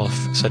yourself,"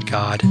 said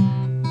God.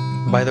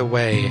 "By the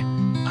way,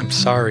 I'm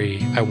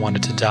sorry I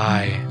wanted to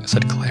die,"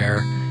 said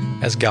Claire,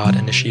 as God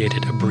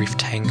initiated a brief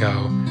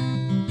tango.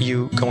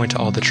 "You go into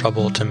all the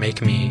trouble to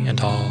make me and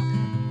all."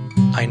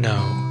 "I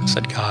know,"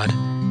 said God.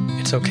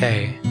 "It's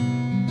okay."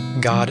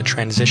 God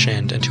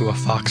transitioned into a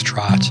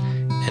foxtrot,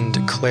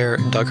 and Claire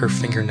dug her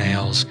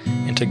fingernails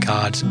into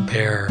God's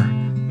bare,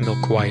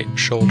 milk-white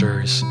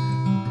shoulders.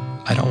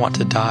 "I don't want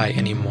to die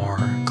anymore,"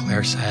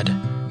 Claire said.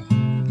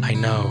 "I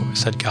know,"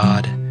 said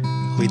God,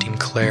 leading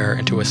Claire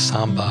into a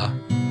samba,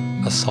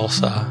 a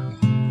salsa,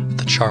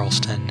 the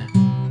Charleston,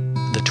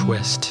 the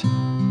twist.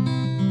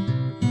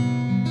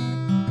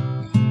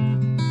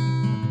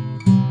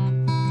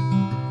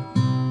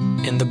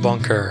 In the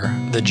bunker,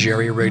 the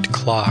jerry-rigged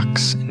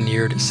clocks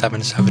neared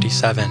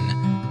 7:77,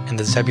 and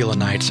the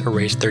Zebulonites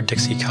raised their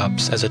Dixie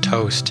cups as a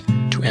toast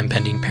to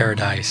impending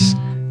paradise,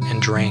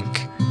 and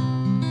drank.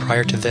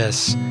 Prior to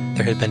this,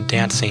 there had been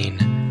dancing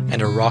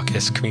and a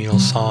raucous communal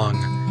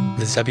song,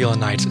 the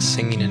Zebulonites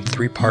singing in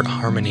three-part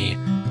harmony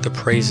the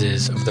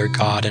praises of their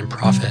God and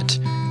prophet,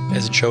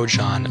 as Joe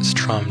John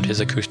strummed his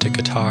acoustic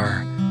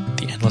guitar,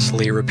 the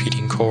endlessly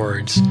repeating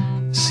chords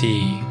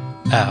C,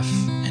 F,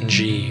 and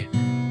G.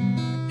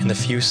 In the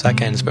few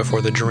seconds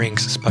before the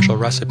drink's special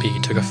recipe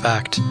took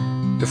effect,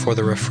 before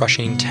the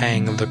refreshing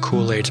tang of the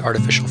Kool-Aid's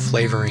artificial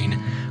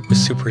flavoring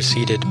was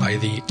superseded by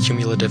the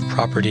cumulative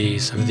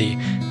properties of the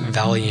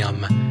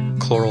Valium,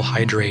 chloral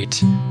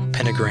hydrate,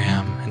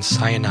 pentagram, and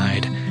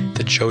cyanide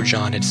that Joe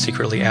John had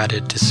secretly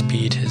added to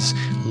speed his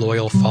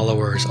loyal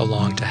followers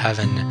along to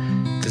heaven,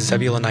 the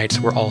Zebulonites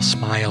were all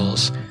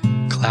smiles,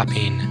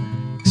 clapping,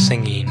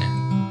 singing,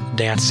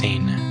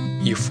 dancing,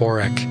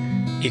 euphoric,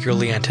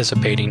 eagerly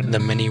anticipating the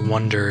many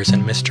wonders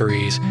and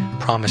mysteries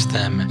promised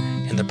them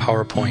in the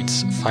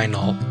PowerPoint's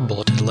final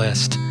bulleted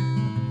list.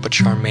 But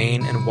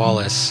Charmaine and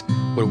Wallace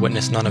would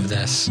witness none of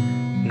this,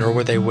 nor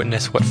would they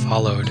witness what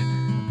followed: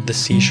 the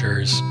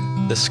seizures,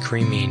 the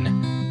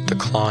screaming, the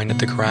clawing at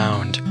the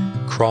ground,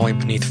 crawling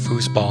beneath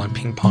foosball and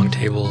ping-pong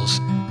tables,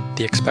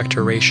 the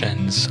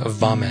expectorations of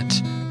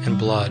vomit and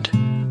blood.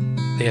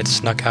 They had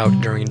snuck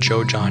out during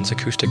Joe John's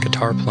acoustic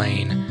guitar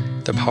playing,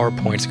 the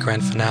PowerPoint's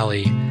grand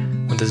finale,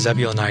 when the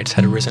Zebulonites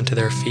had risen to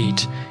their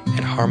feet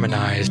and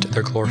harmonized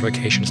their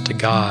glorifications to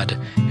God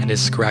and his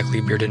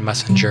scraggly bearded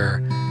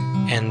messenger,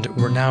 and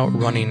were now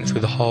running through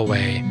the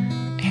hallway,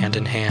 hand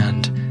in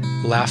hand,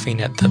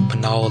 laughing at the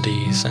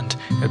banalities and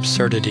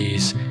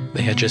absurdities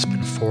they had just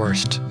been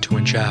forced to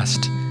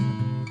ingest.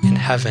 "In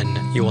heaven,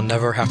 you will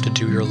never have to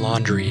do your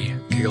laundry,"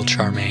 giggled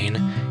Charmaine,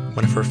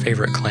 one of her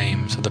favorite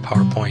claims of the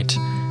PowerPoint.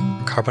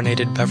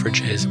 "Carbonated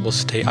beverages will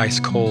stay ice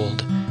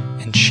cold,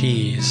 and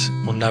cheese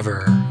will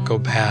never go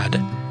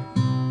bad."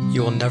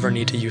 "You will never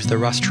need to use the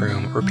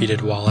restroom,"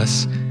 repeated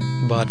Wallace,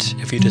 "but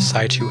if you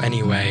decide to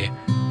anyway,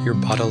 your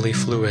bodily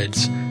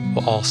fluids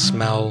will all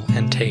smell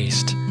and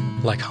taste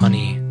like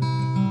honey."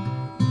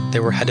 They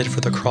were headed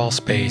for the crawl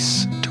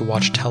space to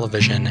watch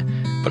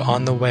television, but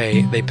on the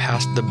way they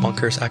passed the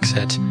bunker's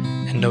exit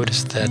and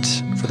noticed that,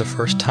 for the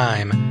first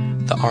time,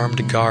 the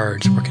armed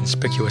guards were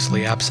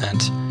conspicuously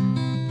absent.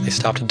 They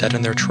stopped dead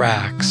in their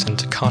tracks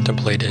and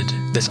contemplated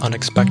this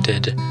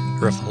unexpected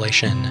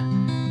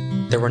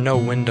revelation. There were no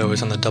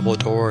windows on the double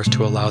doors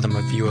to allow them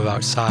a view of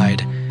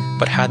outside,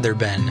 but had there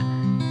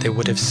been, they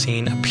would have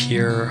seen a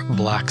pure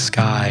black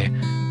sky,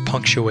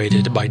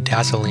 punctuated by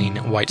dazzling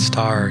white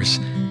stars,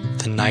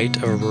 the night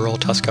of rural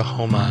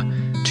Tuskahoma,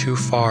 too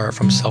far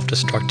from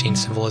self-destructing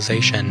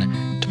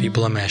civilization to be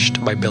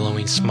blemished by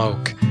billowing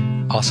smoke,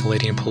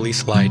 oscillating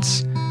police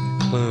lights,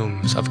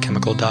 plumes of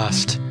chemical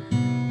dust.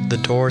 The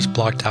doors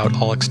blocked out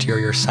all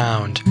exterior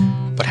sound,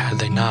 but had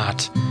they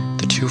not,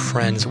 the two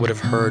friends would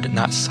have heard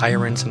not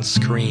sirens and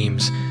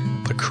screams,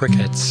 but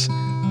crickets,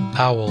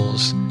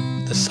 owls,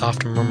 the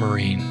soft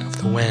murmuring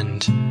of the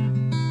wind.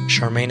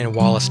 Charmaine and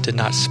Wallace did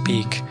not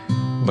speak,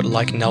 but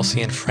like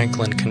Nelsie and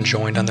Franklin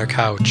conjoined on their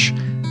couch,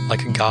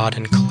 like God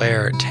and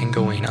Claire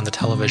tangoing on the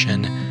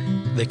television,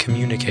 they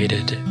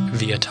communicated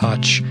via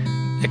touch,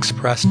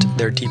 expressed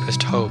their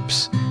deepest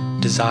hopes,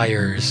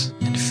 desires,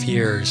 and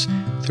fears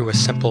through a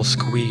simple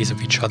squeeze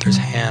of each other's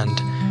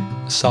hand,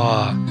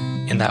 saw,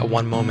 in that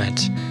one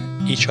moment,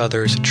 each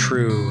other's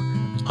true,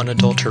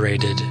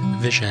 unadulterated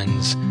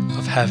visions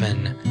of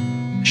heaven.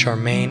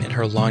 Charmaine in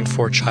her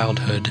longed-for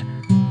childhood,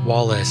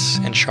 Wallace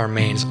in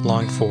Charmaine's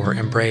longed-for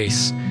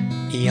embrace,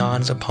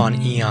 eons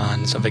upon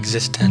eons of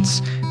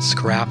existence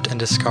scrapped and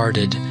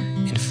discarded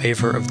in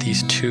favor of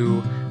these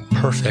two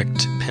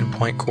perfect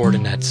pinpoint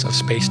coordinates of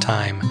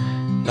space-time,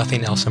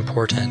 nothing else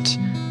important,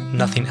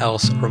 nothing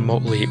else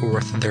remotely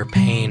worth their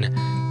pain,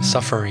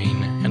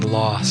 suffering, and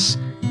loss.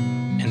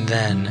 And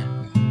then,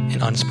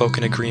 in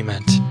unspoken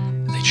agreement,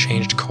 they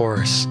changed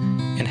course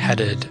and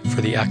headed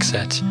for the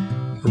exit,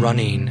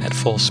 running at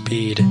full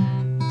speed,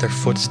 their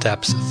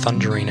footsteps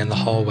thundering in the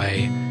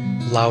hallway,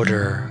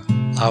 louder,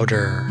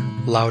 louder,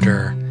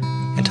 louder,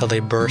 until they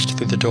burst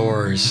through the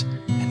doors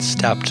and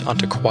stepped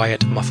onto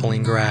quiet,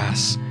 muffling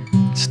grass,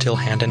 still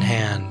hand in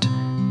hand,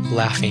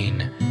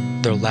 laughing,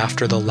 their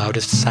laughter the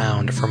loudest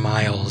sound for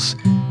miles,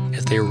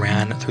 as they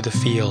ran through the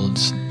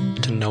fields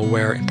to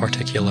nowhere in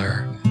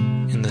particular,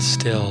 in the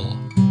still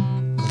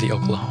of the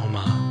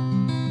Oklahoma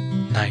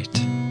night.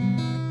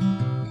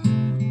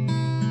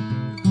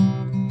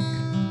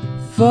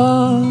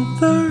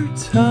 Father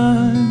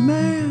Time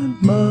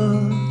and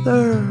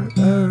Mother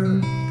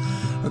Earth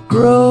are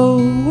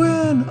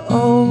growing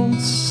old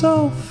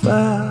so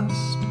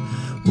fast.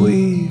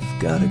 We've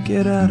gotta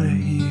get out of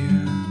here.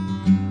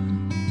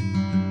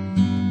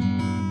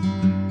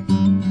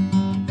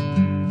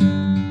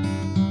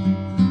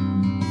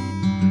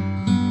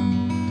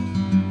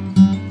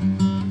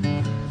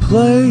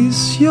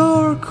 Place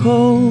your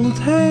cold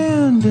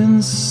hand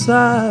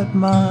inside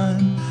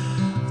mine.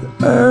 The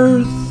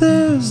earth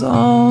is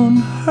on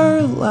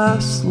her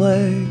last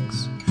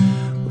legs.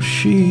 Well,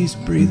 she's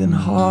breathing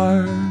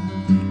hard.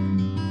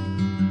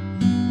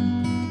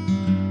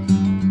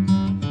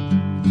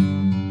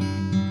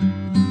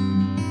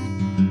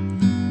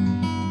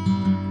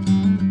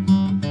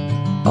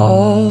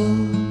 All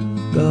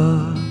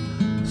the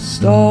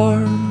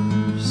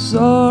stars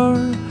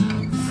are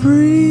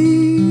free.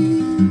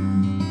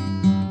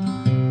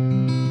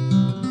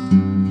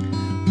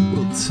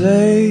 We'll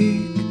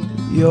take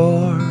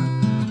your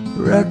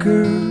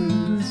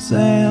records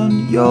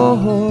and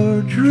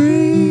your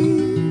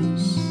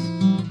dreams.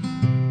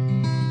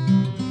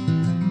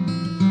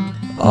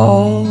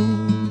 All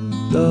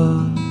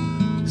the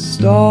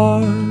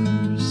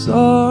stars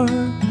are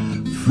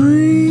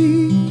free.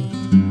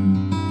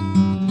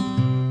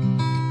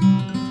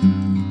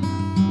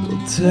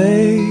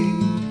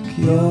 Take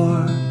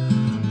your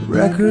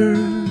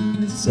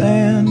records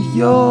and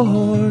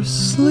your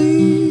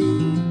sleep.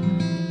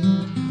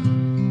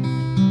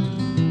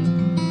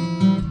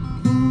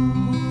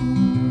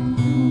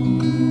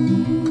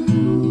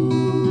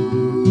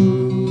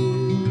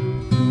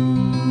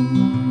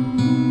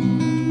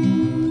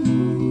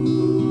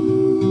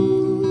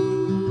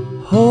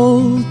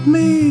 Hold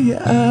me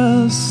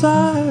as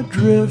I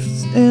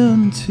drift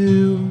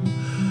into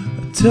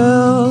a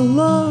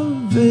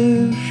television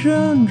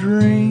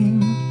dream.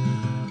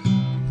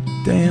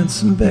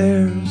 Dancing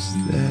bears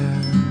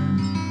there.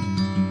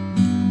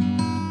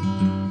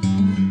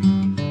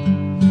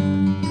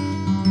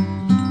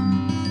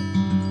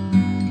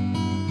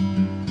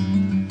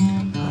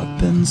 I've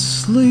been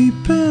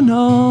sleeping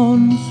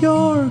on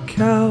your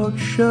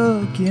couch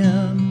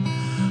again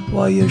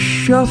while you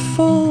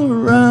shuffle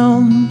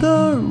around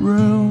the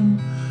room.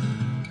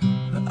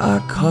 I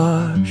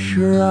caught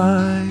your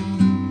eye.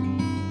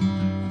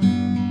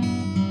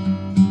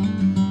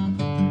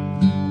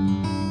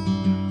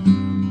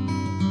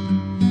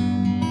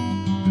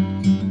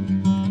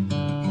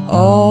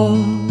 All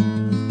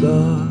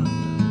the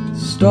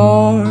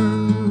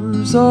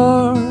stars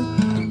are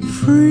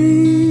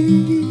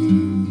free.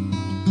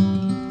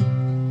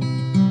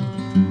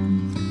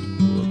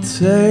 We'll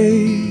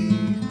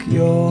take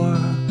your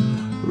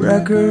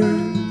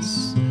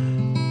records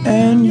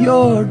and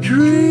your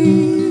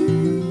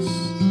dreams.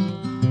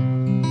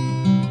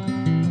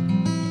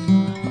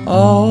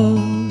 All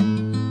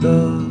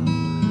the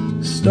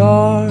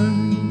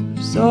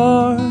stars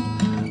are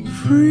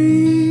free.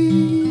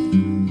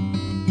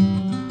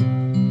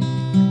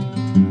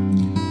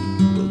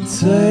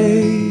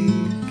 Take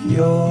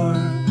your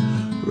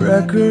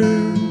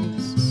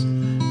records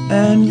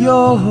and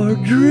your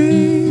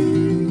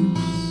dreams.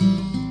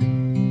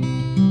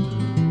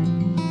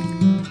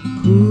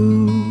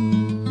 Ooh,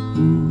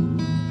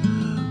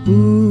 ooh,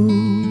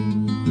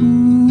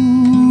 ooh,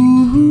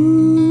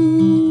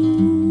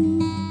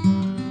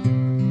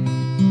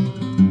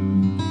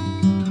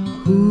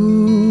 ooh,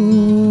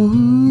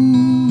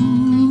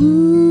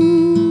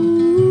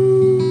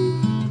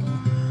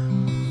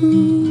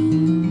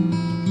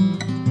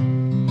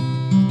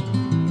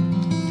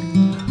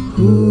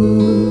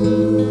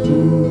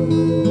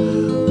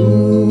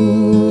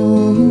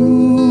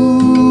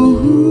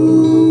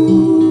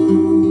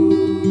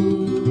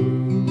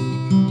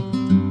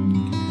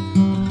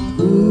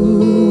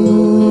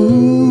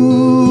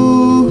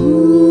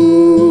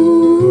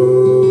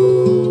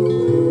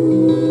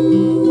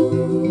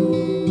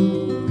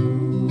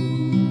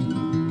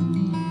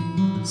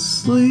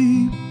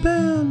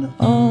 sleeping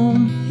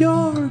on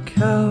your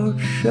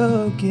couch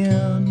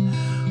again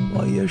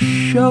while you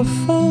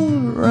shuffle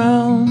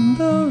around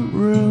the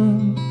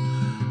room.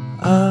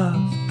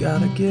 I've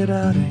gotta get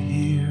out of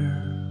here.